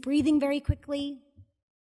 He's breathing very quickly.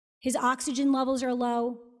 His oxygen levels are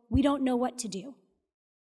low. We don't know what to do.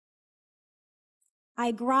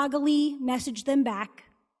 I groggily messaged them back,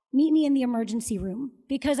 meet me in the emergency room,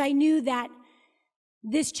 because I knew that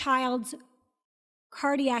this child's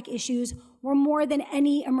cardiac issues were more than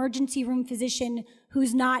any emergency room physician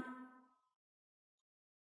who's not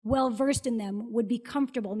well-versed in them would be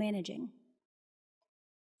comfortable managing.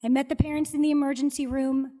 I met the parents in the emergency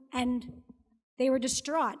room, and they were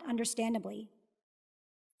distraught, understandably.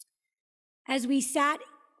 As we sat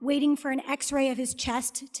waiting for an x-ray of his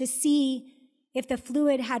chest to see if the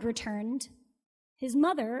fluid had returned, his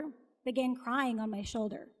mother began crying on my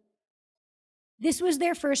shoulder. This was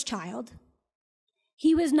their first child.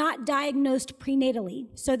 He was not diagnosed prenatally,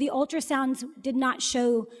 so the ultrasounds did not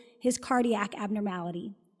show his cardiac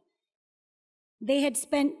abnormality. They had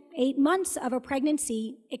spent 8 months of a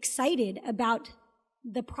pregnancy excited about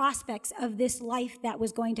the prospects of this life that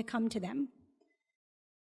was going to come to them.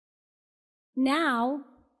 Now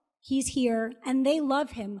he's here and they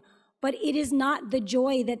love him, but it is not the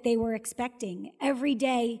joy that they were expecting. Every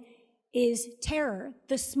day is terror.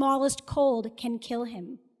 The smallest cold can kill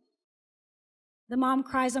him. The mom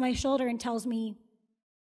cries on my shoulder and tells me,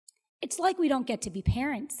 it's like we don't get to be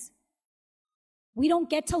parents. We don't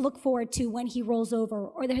get to look forward to when he rolls over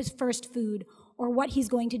or his first food or what he's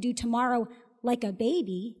going to do tomorrow like a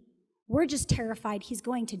baby. We're just terrified he's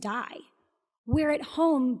going to die. We're at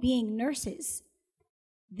home being nurses.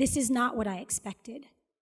 This is not what I expected.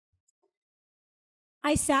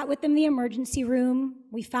 I sat with them in the emergency room.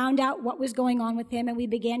 We found out what was going on with him and we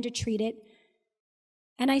began to treat it.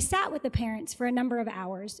 And I sat with the parents for a number of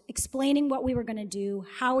hours, explaining what we were going to do,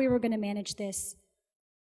 how we were going to manage this,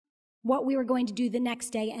 what we were going to do the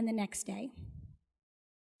next day and the next day.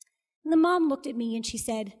 And the mom looked at me and she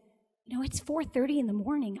said, it's 4:30 in the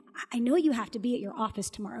morning. I know you have to be at your office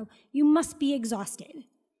tomorrow. You must be exhausted.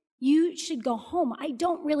 You should go home. I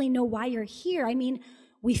don't really know why you're here. I mean,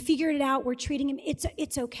 we figured it out. We're treating him.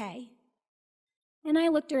 It's okay. And I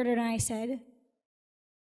looked at her and I said,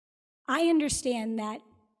 I understand that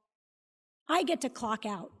I get to clock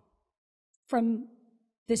out from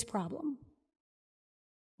this problem.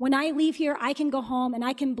 When I leave here, I can go home and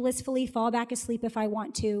I can blissfully fall back asleep if I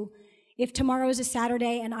want to. If tomorrow is a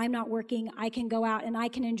Saturday and I'm not working, I can go out and I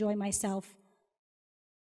can enjoy myself.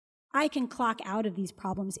 I can clock out of these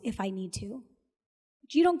problems if I need to.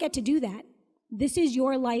 But you don't get to do that. This is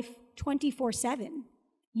your life 24/7.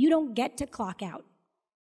 You don't get to clock out.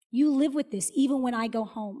 You live with this even when I go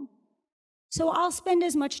home. So I'll spend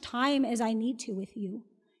as much time as I need to with you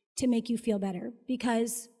to make you feel better,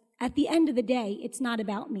 because at the end of the day, it's not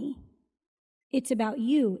about me. It's about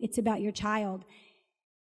you. It's about your child.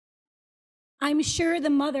 I'm sure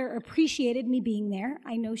the mother appreciated me being there.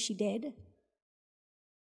 I know she did.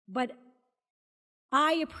 But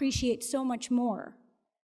I appreciate so much more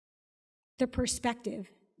the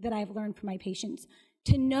perspective that I've learned from my patients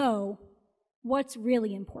to know what's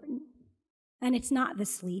really important. And it's not the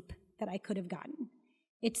sleep that I could have gotten.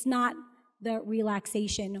 It's not the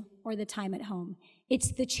relaxation or the time at home.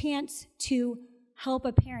 It's the chance to help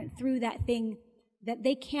a parent through that thing that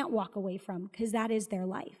they can't walk away from, because that is their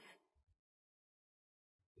life.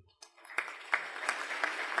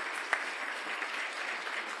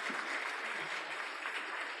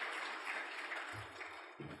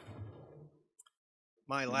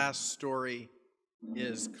 My last story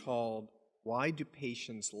is called, Why Do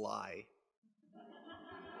Patients Lie?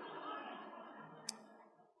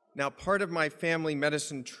 Now, part of my family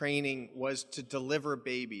medicine training was to deliver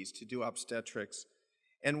babies, to do obstetrics.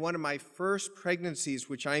 And one of my first pregnancies,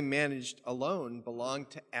 which I managed alone, belonged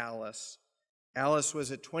to Alice. Alice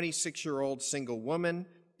was a 26-year-old single woman.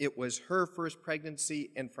 It was her first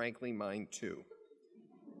pregnancy, and frankly, mine too.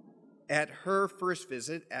 At our first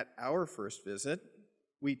visit,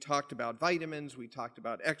 we talked about vitamins, we talked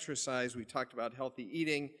about exercise, we talked about healthy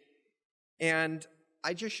eating, and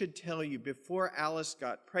I just should tell you, before Alice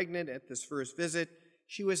got pregnant at this first visit,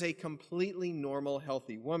 she was a completely normal,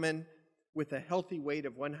 healthy woman with a healthy weight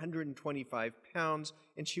of 125 pounds,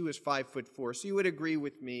 and she was 5'4". So you would agree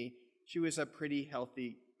with me, she was a pretty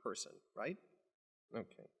healthy person, right?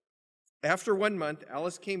 Okay. After 1 month,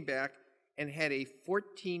 Alice came back and had a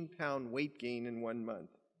 14-pound weight gain in 1 month.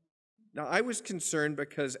 Now, I was concerned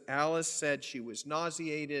because Alice said she was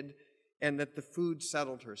nauseated and that the food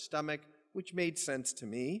settled her stomach, which made sense to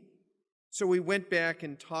me. So we went back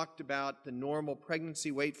and talked about the normal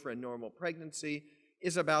pregnancy weight for a normal pregnancy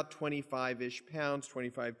is about 25-ish pounds,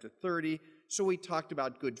 25 to 30. So we talked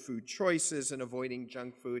about good food choices and avoiding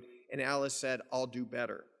junk food, and Alice said, I'll do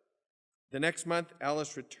better. The next month,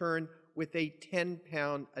 Alice returned with a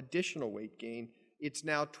 10-pound additional weight gain. It's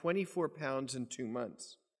now 24 pounds in 2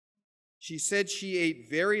 months. She said she ate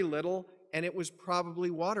very little, and it was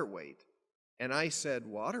probably water weight. And I said,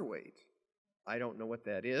 water weight? I don't know what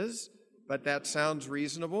that is, but that sounds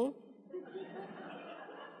reasonable.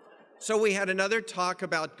 So we had another talk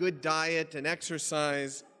about good diet and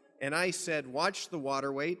exercise, and I said, watch the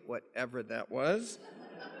water weight, whatever that was,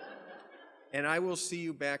 and I will see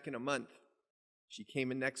you back in a month. She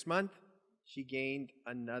came in next month. She gained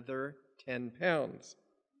another 10 pounds.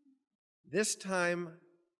 This time,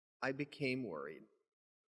 I became worried,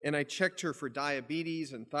 and I checked her for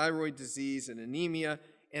diabetes and thyroid disease and anemia,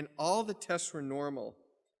 and all the tests were normal.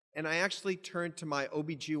 And I actually turned to my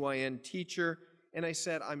OBGYN teacher, and I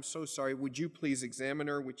said, I'm so sorry, would you please examine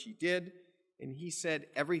her, which he did. And he said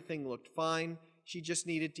everything looked fine. She just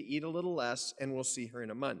needed to eat a little less, and we'll see her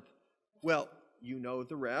in a month. Well, you know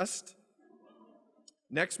the rest.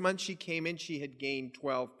 Next month she came in, she had gained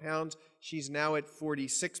 12 pounds. She's now at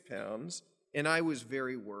 46 pounds. and I was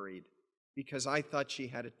very worried because I thought she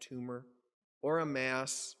had a tumor or a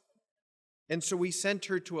mass. And so we sent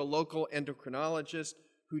her to a local endocrinologist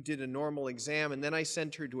who did a normal exam, and then I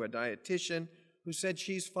sent her to a dietitian who said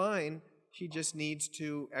she's fine, she just needs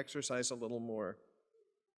to exercise a little more.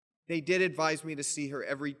 They did advise me to see her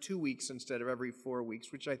every 2 weeks instead of every 4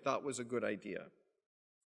 weeks, which I thought was a good idea.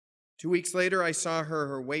 2 weeks later, I saw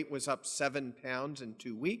her weight was up 7 pounds in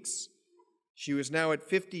 2 weeks. She was now at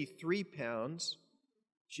 53 pounds.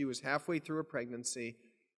 She was halfway through a pregnancy,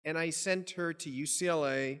 and I sent her to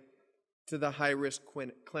UCLA to the high-risk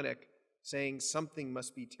clinic saying something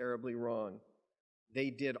must be terribly wrong. They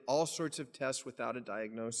did all sorts of tests without a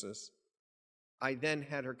diagnosis. I then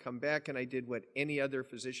had her come back, and I did what any other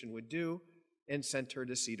physician would do and sent her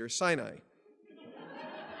to Cedars-Sinai,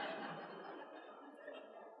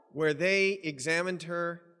 where they examined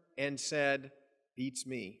her and said, "Beats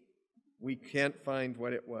me. We can't find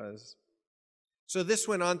what it was." So this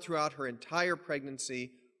went on throughout her entire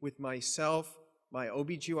pregnancy with myself, my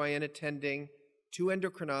OBGYN attending, 2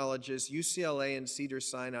 endocrinologists, UCLA and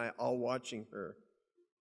Cedars-Sinai, all watching her.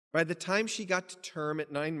 By the time she got to term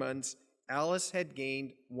at 9 months, Alice had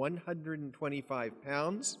gained 125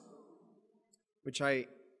 pounds, which I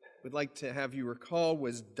would like to have you recall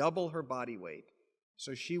was double her body weight.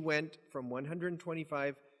 So she went from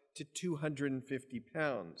 125 to 250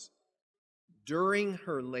 pounds. During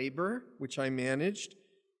her labor, which I managed,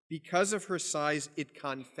 because of her size, it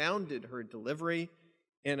confounded her delivery,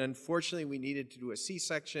 and unfortunately we needed to do a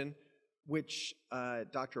C-section, which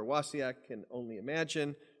Dr. Wasiak can only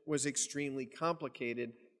imagine was extremely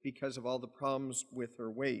complicated because of all the problems with her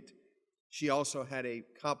weight. She also had a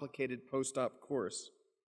complicated post-op course.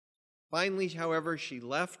 Finally, however, she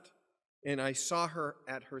left, and I saw her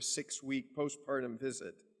at her 6-week postpartum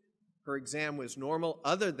visit. Her exam was normal,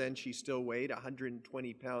 other than she still weighed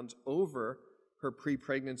 120 pounds over her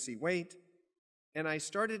pre-pregnancy weight, and I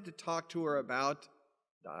started to talk to her about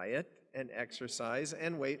diet and exercise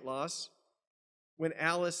and weight loss when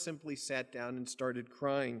Alice simply sat down and started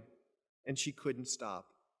crying, and she couldn't stop.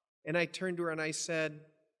 And I turned to her and I said,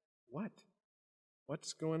 "What?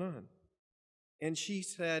 What's going on?" And she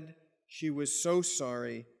said she was so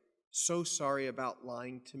sorry about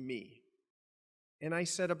lying to me. And I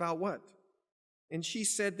said, "About what?" And she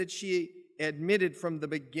said that she admitted from the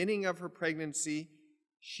beginning of her pregnancy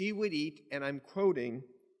she would eat, and I'm quoting,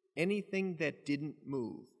 "anything that didn't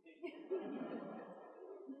move."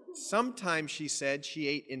 Sometimes, she said, she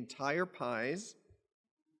ate entire pies,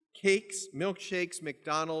 cakes, milkshakes,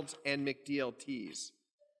 McDonald's, and McDLTs.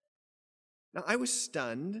 Now, I was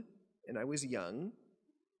stunned, and I was young,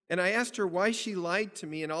 and I asked her why she lied to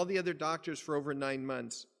me and all the other doctors for over 9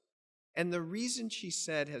 months. And the reason she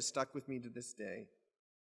said has stuck with me to this day.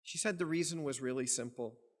 She said the reason was really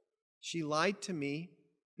simple. She lied to me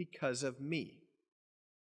because of me.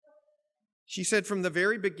 She said from the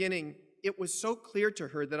very beginning, it was so clear to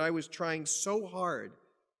her that I was trying so hard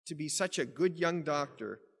to be such a good young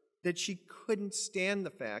doctor that she couldn't stand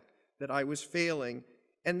the fact that I was failing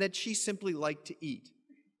and that she simply liked to eat.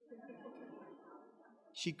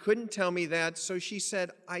 She couldn't tell me that, so she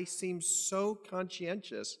said I seemed so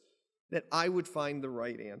conscientious that I would find the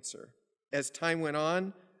right answer. As time went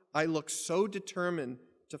on, I looked so determined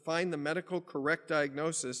to find the medical correct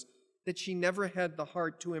diagnosis that she never had the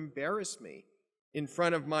heart to embarrass me in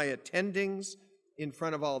front of my attendings, in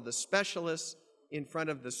front of all the specialists, in front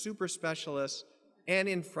of the super specialists, and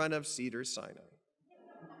in front of Cedars-Sinai.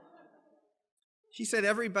 She said,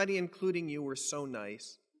 "Everybody, including you, were so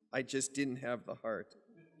nice. I just didn't have the heart."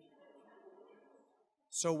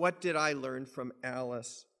 So what did I learn from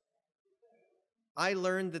Alice? I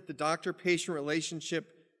learned that the doctor-patient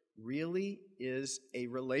relationship really is a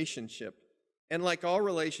relationship. And like all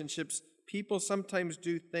relationships, people sometimes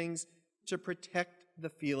do things to protect the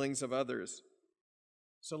feelings of others.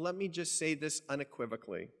 So let me just say this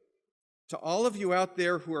unequivocally. To all of you out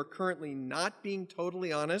there who are currently not being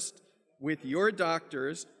totally honest with your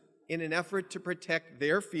doctors in an effort to protect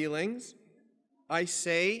their feelings, I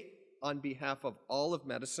say, on behalf of all of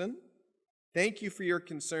medicine, thank you for your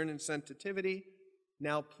concern and sensitivity.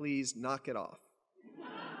 Now please knock it off.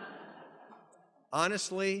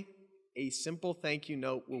 Honestly, a simple thank you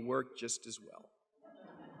note will work just as well.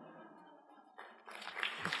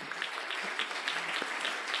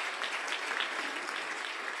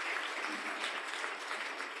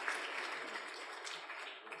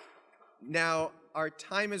 Now, our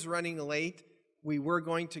time is running late. We were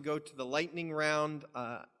going to go to the lightning round.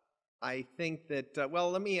 I think that,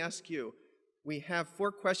 well, let me ask you. We have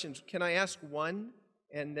 4 questions. Can I ask one?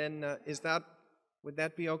 And then would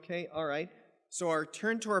that be okay? All right. So our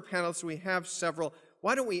turn to our panelists, we have several.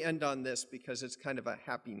 Why don't we end on this because it's kind of a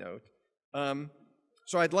happy note.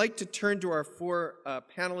 So I'd like to turn to our four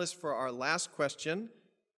panelists for our last question,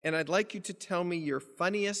 and I'd like you to tell me your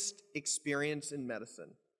funniest experience in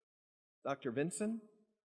medicine. Dr. Vinson?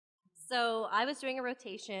 So I was doing a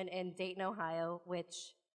rotation in Dayton, Ohio,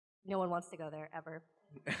 which no one wants to go there ever.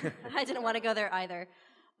 I didn't want to go there either.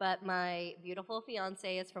 But my beautiful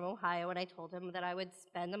fiance is from Ohio, and I told him that I would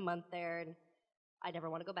spend a month there, and I never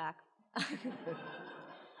want to go back.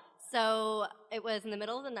 So it was in the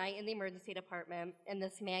middle of the night in the emergency department, and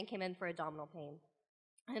this man came in for abdominal pain.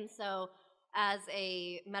 And so as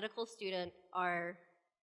a medical student, our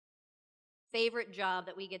favorite job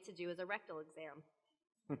that we get to do is a rectal exam.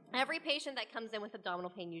 Every patient that comes in with abdominal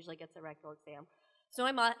pain usually gets a rectal exam. So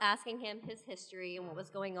I'm asking him his history and what was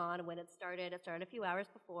going on and when it started. It started a few hours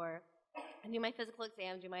before. I do my physical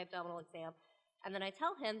exam, do my abdominal exam, and then I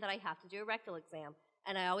tell him that I have to do a rectal exam.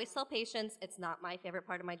 And I always tell patients it's not my favorite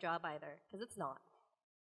part of my job either, because it's not.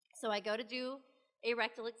 So I go to do a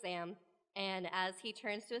rectal exam, and as he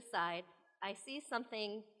turns to his side, I see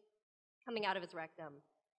something coming out of his rectum.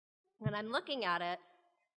 And I'm looking at it,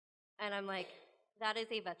 and I'm like, that is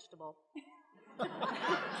a vegetable.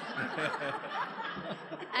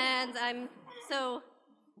 And so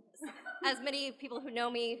as many people who know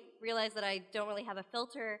me realize that I don't really have a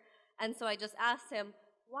filter, and so I just asked him,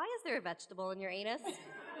 why is there a vegetable in your anus?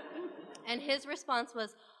 And his response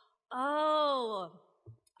was, oh,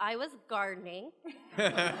 I was gardening.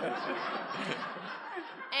 And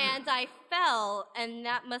I fell, and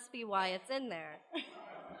that must be why it's in there.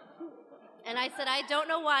 And I said, I don't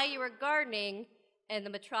know why you were gardening in the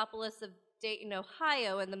metropolis of Dayton,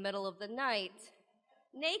 Ohio in the middle of the night,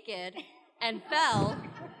 naked, and fell.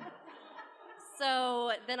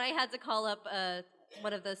 So then I had to call up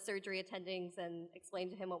one of the surgery attendings and explain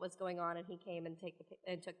to him what was going on, and he came and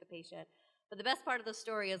took the patient. But the best part of the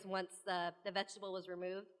story is once the vegetable was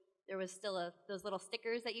removed, there was still those little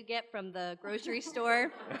stickers that you get from the grocery store.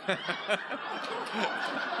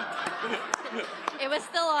 It was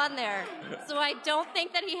still on there. So I don't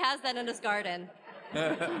think that he has that in his garden.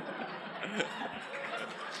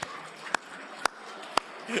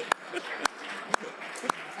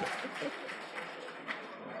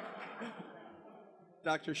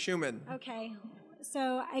 Dr. Schumann. Okay,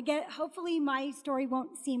 so hopefully my story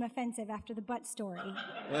won't seem offensive after the butt story.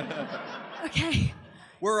 Okay.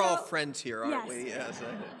 We're all friends here, aren't yes. we? Yes.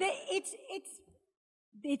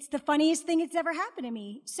 It's the funniest thing that's ever happened to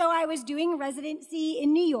me. So I was doing residency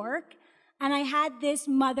in New York, and I had this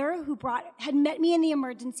mother who had met me in the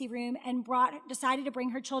emergency room and decided to bring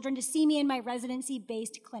her children to see me in my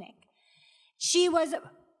residency-based clinic. She was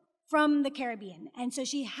from the Caribbean, and so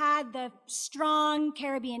she had the strong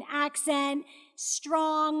Caribbean accent,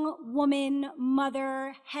 strong woman,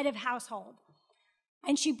 mother, head of household.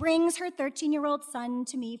 And she brings her 13-year-old son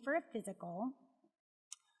to me for a physical.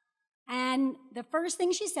 And the first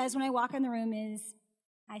thing she says when I walk in the room is,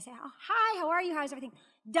 I say, oh, hi, how are you? How's everything?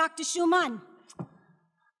 Dr. Schumann,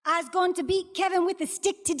 I was going to beat Kevin with a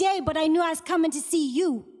stick today, but I knew I was coming to see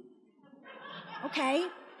you. Okay.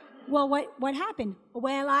 Well, what happened?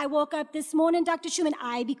 Well, I woke up this morning, Dr. Schumann,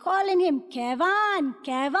 I be calling him, Kevin,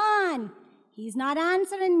 Kevin. He's not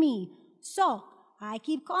answering me. So I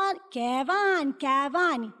keep calling, Kevin,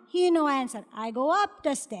 Kevin. He no answer. I go up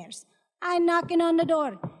the stairs. I knocking on the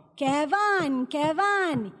door. Kevin,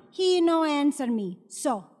 Kevin. He no answer me.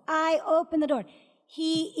 So I open the door.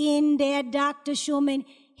 He in there, Dr. Schumann.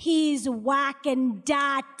 He's whacking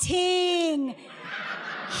that thing.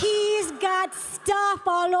 He's got stuff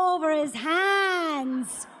all over his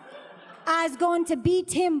hands. I was going to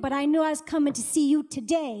beat him, but I knew I was coming to see you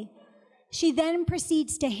today. She then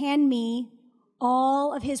proceeds to hand me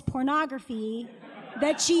all of his pornography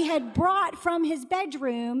that she had brought from his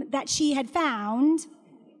bedroom that she had found.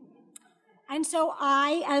 And so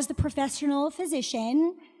I, as the professional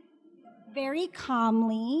physician, very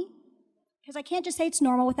calmly, because I can't just say it's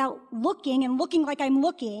normal without looking like I'm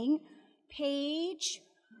looking, page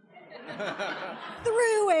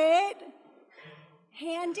through it,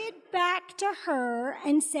 hand it back to her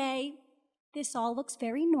and say, this all looks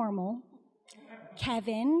very normal.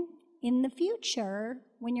 Kevin, in the future,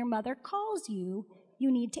 when your mother calls you,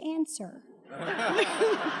 you need to answer.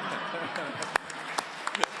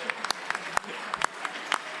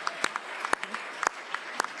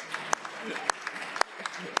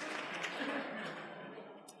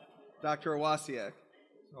 Dr. Awasiak.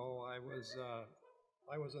 So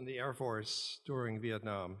I was in the Air Force during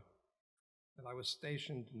Vietnam, and I was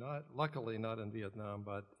stationed luckily not in Vietnam,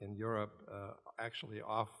 but in Europe, actually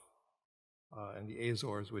off and the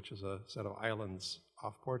Azores, which is a set of islands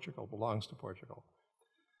off Portugal, belongs to Portugal.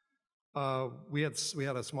 We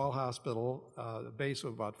had a small hospital, a base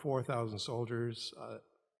of about 4,000 soldiers.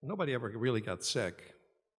 Nobody ever really got sick.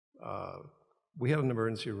 We had an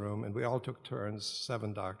emergency room, and we all took turns,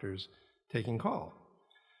 7 doctors, taking call.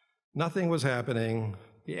 Nothing was happening.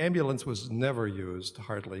 The ambulance was never used,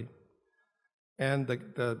 hardly. And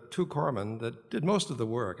the 2 corpsmen that did most of the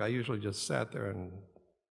work, I usually just sat there and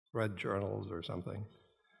read journals or something.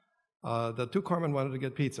 The 2 corpsmen wanted to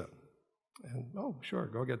get pizza. And, oh, sure,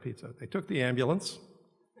 go get pizza. They took the ambulance.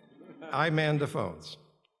 I manned the phones.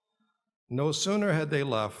 No sooner had they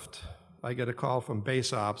left, I get a call from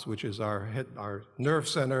base ops, which is our nerve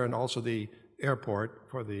center and also the airport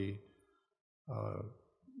for the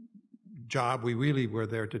job we really were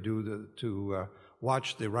there to do, to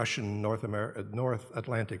watch the Russian North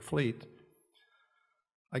Atlantic Fleet.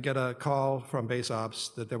 I get a call from base ops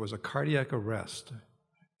that there was a cardiac arrest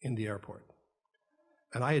in the airport.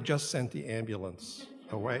 And I had just sent the ambulance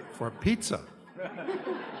away for pizza.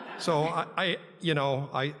 So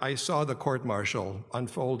I saw the court-martial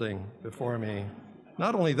unfolding before me.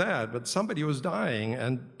 Not only that, but somebody was dying,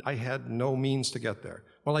 and I had no means to get there.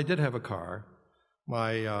 Well, I did have a car.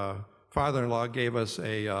 My father-in-law gave us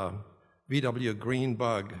a VW Green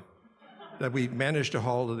Bug that we managed to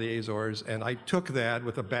haul to the Azores, and I took that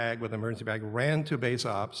with a bag, with an emergency bag, ran to base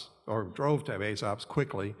ops, or drove to base ops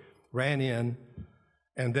quickly, ran in,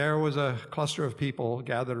 and there was a cluster of people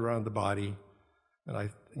gathered around the body, and I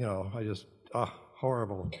just,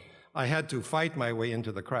 horrible. I had to fight my way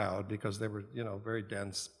into the crowd because they were, very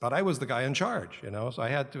dense, but I was the guy in charge, so I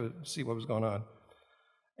had to see what was going on.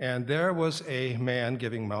 And there was a man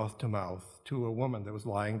giving mouth to mouth to a woman that was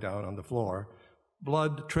lying down on the floor,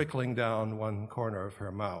 blood trickling down one corner of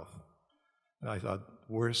her mouth. And I thought,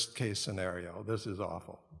 worst case scenario, this is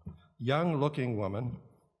awful. Young-looking woman.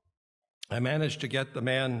 I managed to get the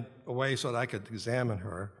man away so that I could examine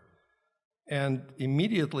her, and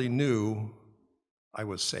immediately knew I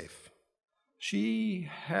was safe. She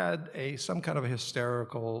had some kind of a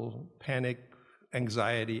hysterical, panic,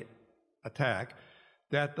 anxiety attack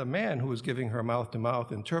that the man who was giving her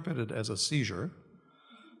mouth-to-mouth interpreted as a seizure.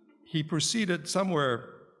 He proceeded somewhere,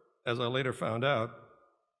 as I later found out,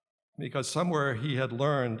 because somewhere he had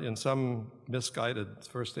learned in some misguided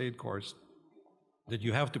first aid course that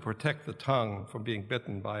you have to protect the tongue from being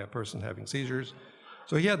bitten by a person having seizures.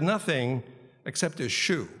 So he had nothing except his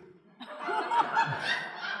shoe.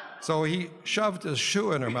 So he shoved his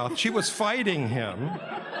shoe in her mouth. She was fighting him,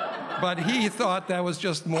 but he thought that was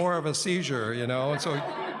just more of a seizure, and so he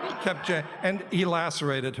kept, and he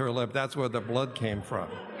lacerated her lip. That's where the blood came from.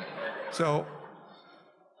 So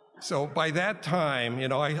by that time,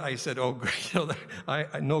 I said, oh, great,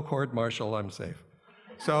 no court-martial, I'm safe.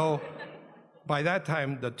 So by that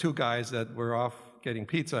time, the 2 guys that were off getting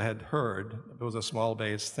pizza had heard. It was a small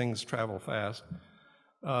base, things travel fast.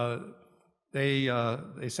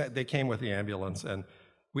 They came with the ambulance, and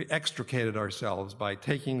we extricated ourselves by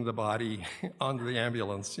taking the body onto the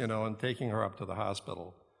ambulance, and taking her up to the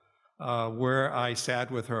hospital, where I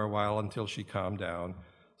sat with her a while until she calmed down,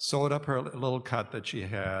 sewed up her little cut that she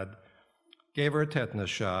had, gave her a tetanus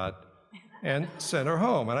shot, and sent her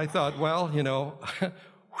home. And I thought, well,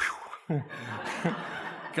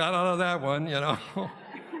 got out of that one,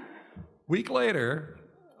 Week later,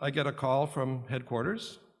 I get a call from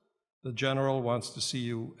headquarters. The general wants to see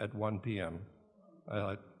you at 1 p.m.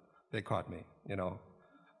 They caught me,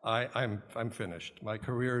 I'm finished. My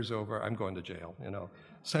career is over. I'm going to jail,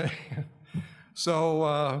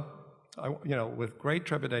 So, with great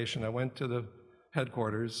trepidation, I went to the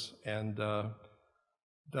headquarters, and the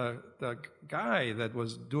guy that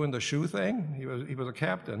was doing the shoe thing, he was a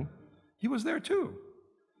captain. He was there too,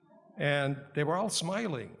 and they were all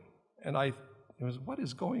smiling. And what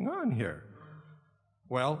is going on here?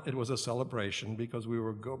 Well, it was a celebration because we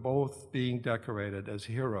were both being decorated as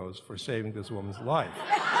heroes for saving this woman's life.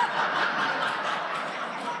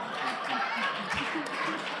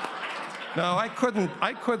 Now, I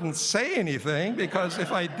couldn't say anything because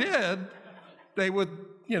if I did, they would,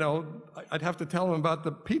 I'd have to tell them about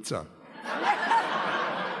the pizza.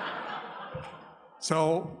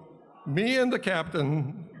 So, me and the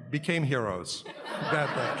captain became heroes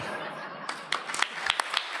that day.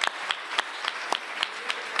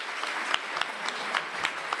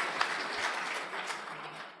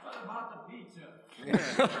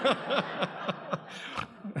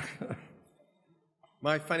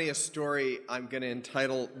 My funniest story I'm going to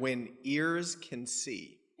entitle When Ears Can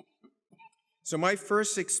See. So my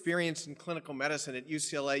first experience in clinical medicine at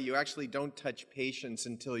UCLA, you actually don't touch patients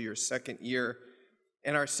until your second year.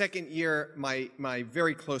 And our second year, my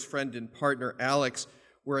very close friend and partner, Alex,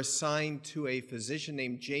 were assigned to a physician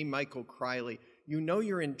named J. Michael Criley. You know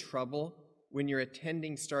you're in trouble when your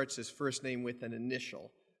attending starts his first name with an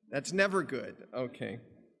initial. That's never good. Okay.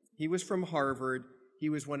 He was from Harvard. He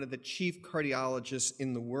was one of the chief cardiologists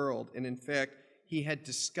in the world. And in fact, he had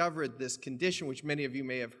discovered this condition, which many of you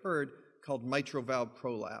may have heard, called mitral valve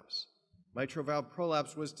prolapse. Mitral valve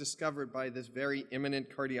prolapse was discovered by this very eminent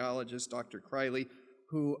cardiologist, Dr. Criley,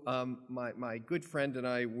 who my good friend and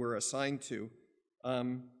I were assigned to.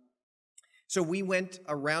 So we went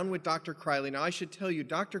around with Dr. Criley. Now, I should tell you,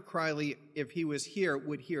 Dr. Criley, if he was here,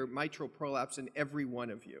 would hear mitral prolapse in every one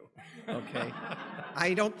of you, okay?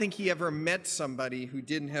 I don't think he ever met somebody who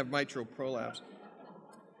didn't have mitral prolapse.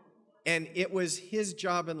 And it was his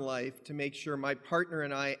job in life to make sure my partner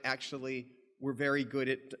and I actually were very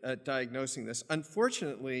good at diagnosing this.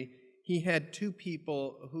 Unfortunately, he had two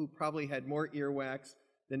people who probably had more earwax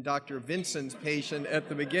than Dr. Vinson's patient at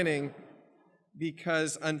the beginning,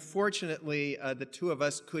 because unfortunately, the two of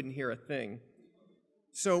us couldn't hear a thing.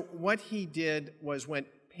 So what he did was went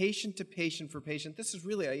patient to patient for patient. This is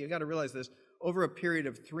really, you gotta realize this, over a period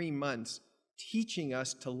of 3 months, teaching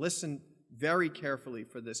us to listen very carefully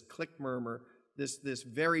for this click murmur, this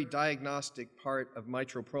very diagnostic part of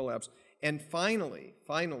mitral prolapse. And finally,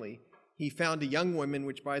 he found a young woman,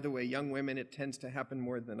 which by the way, young women, it tends to happen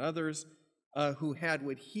more than others, who had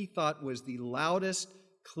what he thought was the loudest,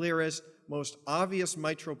 clearest, most obvious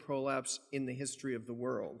mitral prolapse in the history of the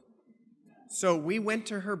world. So we went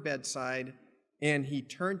to her bedside, and he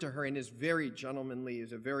turned to her and is very gentlemanly,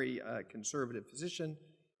 is a very conservative physician,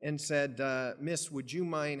 and said, Miss, would you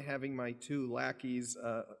mind having my two lackeys,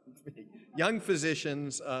 young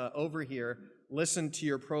physicians over here, listen to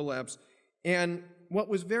your prolapse? And what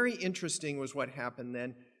was very interesting was what happened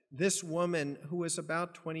then. This woman, who was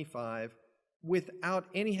about 25, without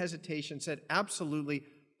any hesitation, said absolutely,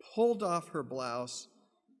 pulled off her blouse,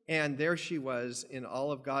 and there she was in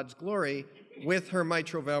all of God's glory with her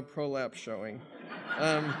mitral valve prolapse showing.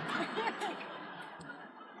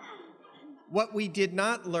 What we did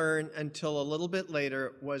not learn until a little bit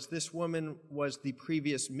later was this woman was the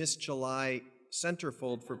previous Miss July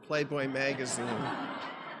centerfold for Playboy magazine.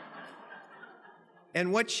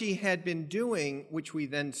 And what she had been doing, which we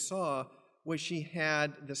then saw, was she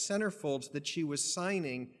had the centerfolds that she was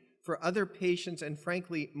signing for other patients and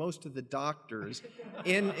frankly, most of the doctors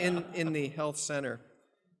in the health center.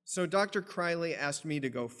 So Dr. Criley asked me to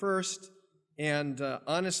go first, and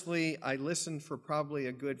honestly, I listened for probably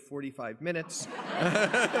a good 45 minutes.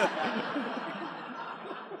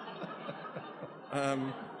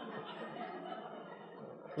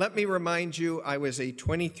 Let me remind you, I was a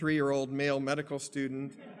 23-year-old male medical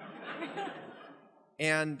student,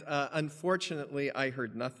 and unfortunately, I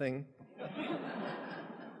heard nothing.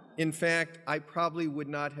 In fact, I probably would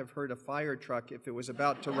not have heard a fire truck if it was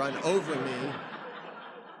about to run over me.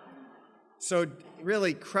 So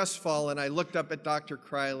really crestfallen, I looked up at Dr.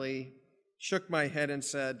 Criley, shook my head and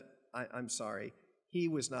said, I'm sorry. He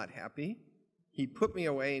was not happy. He put me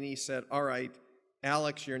away and he said, all right,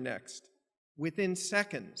 Alex, you're next. Within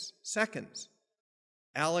seconds,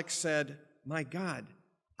 Alex said, my God,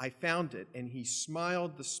 I found it. And he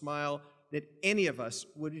smiled the smile that any of us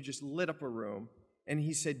would have just lit up a room. And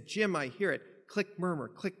he said, Jim, I hear it. Click, murmur,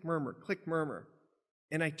 click, murmur, click, murmur.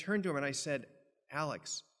 And I turned to him and I said,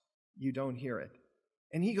 Alex, you don't hear it.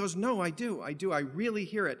 And he goes, no, I do. I really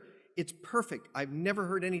hear it. It's perfect. I've never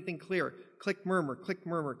heard anything clearer. Click, murmur, click,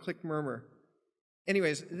 murmur, click, murmur.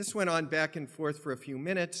 Anyways, this went on back and forth for a few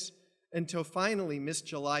minutes until finally Miss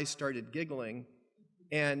July started giggling,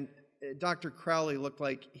 and Dr. Crowley looked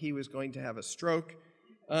like he was going to have a stroke.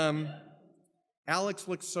 Alex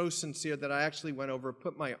looked so sincere that I actually went over,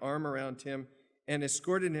 put my arm around him, and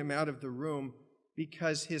escorted him out of the room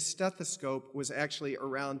because his stethoscope was actually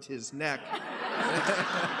around his neck.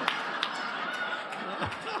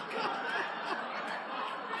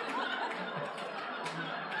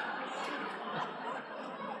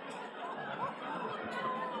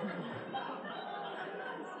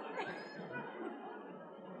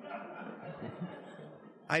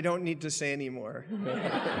 I don't need to say any more.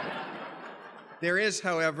 There is,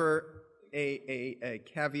 however, a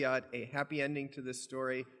caveat, a happy ending to this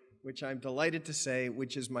story, which I'm delighted to say,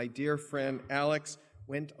 which is my dear friend Alex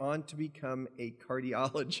went on to become a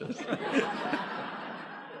cardiologist,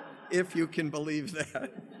 if you can believe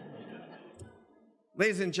that.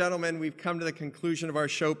 Ladies and gentlemen, we've come to the conclusion of our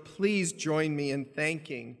show. Please join me in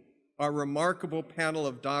thanking our remarkable panel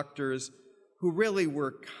of doctors who really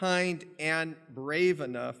were kind and brave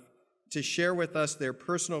enough to share with us their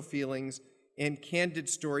personal feelings and candid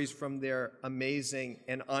stories from their amazing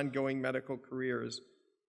and ongoing medical careers.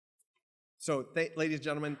 So, ladies and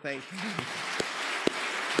gentlemen, thank you.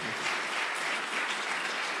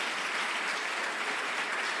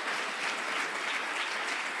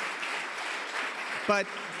 But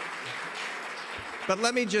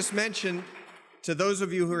let me just mention to those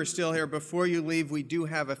of you who are still here, before you leave, we do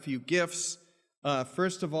have a few gifts.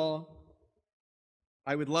 First of all,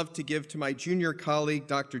 I would love to give to my junior colleague,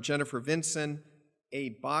 Dr. Jennifer Vinson, a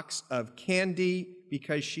box of candy,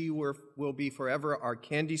 because she will be forever our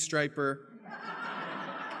candy striper.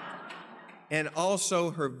 And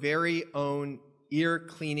also her very own ear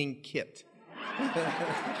cleaning kit.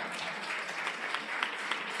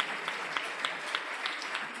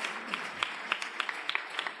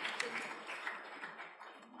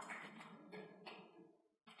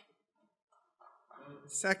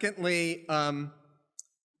 Secondly,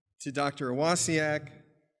 to Dr. Awasiak,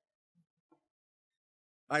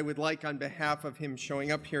 I would like, on behalf of him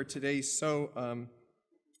showing up here today so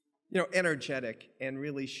energetic and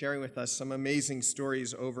really sharing with us some amazing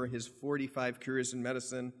stories over his 45 careers in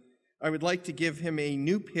medicine, I would like to give him a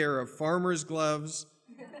new pair of farmer's gloves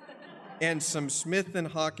and some Smith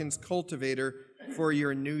 & Hawkins cultivator for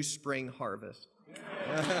your new spring harvest.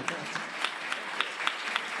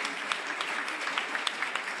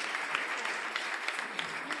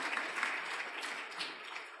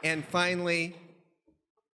 And finally,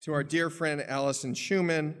 to our dear friend Allison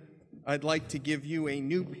Schumann, I'd like to give you a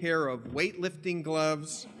new pair of weightlifting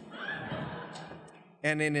gloves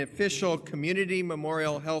and an official Community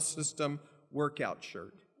Memorial Health System workout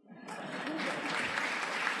shirt.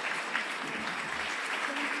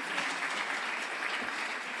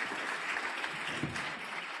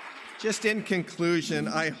 Just in conclusion,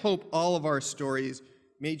 I hope all of our stories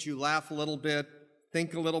made you laugh a little bit,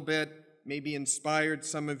 think a little bit, maybe inspired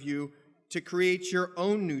some of you to create your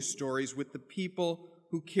own news stories with the people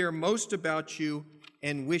who care most about you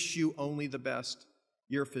and wish you only the best,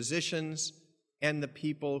 your physicians and the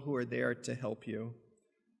people who are there to help you.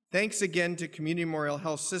 Thanks again to Community Memorial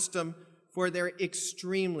Health System for their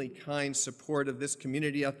extremely kind support of this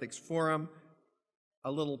Community Ethics Forum.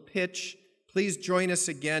 A little pitch, please join us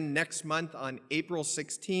again next month on April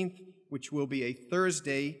 16th, which will be a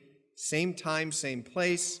Thursday, same time, same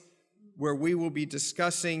place, where we will be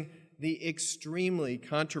discussing the extremely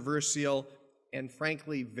controversial and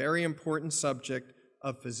frankly very important subject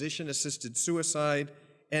of physician-assisted suicide,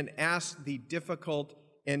 and ask the difficult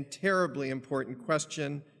and terribly important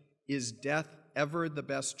question, is death ever the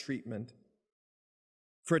best treatment?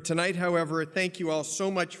 For tonight, however, thank you all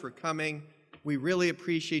so much for coming. We really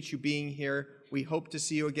appreciate you being here. We hope to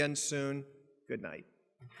see you again soon. Good night.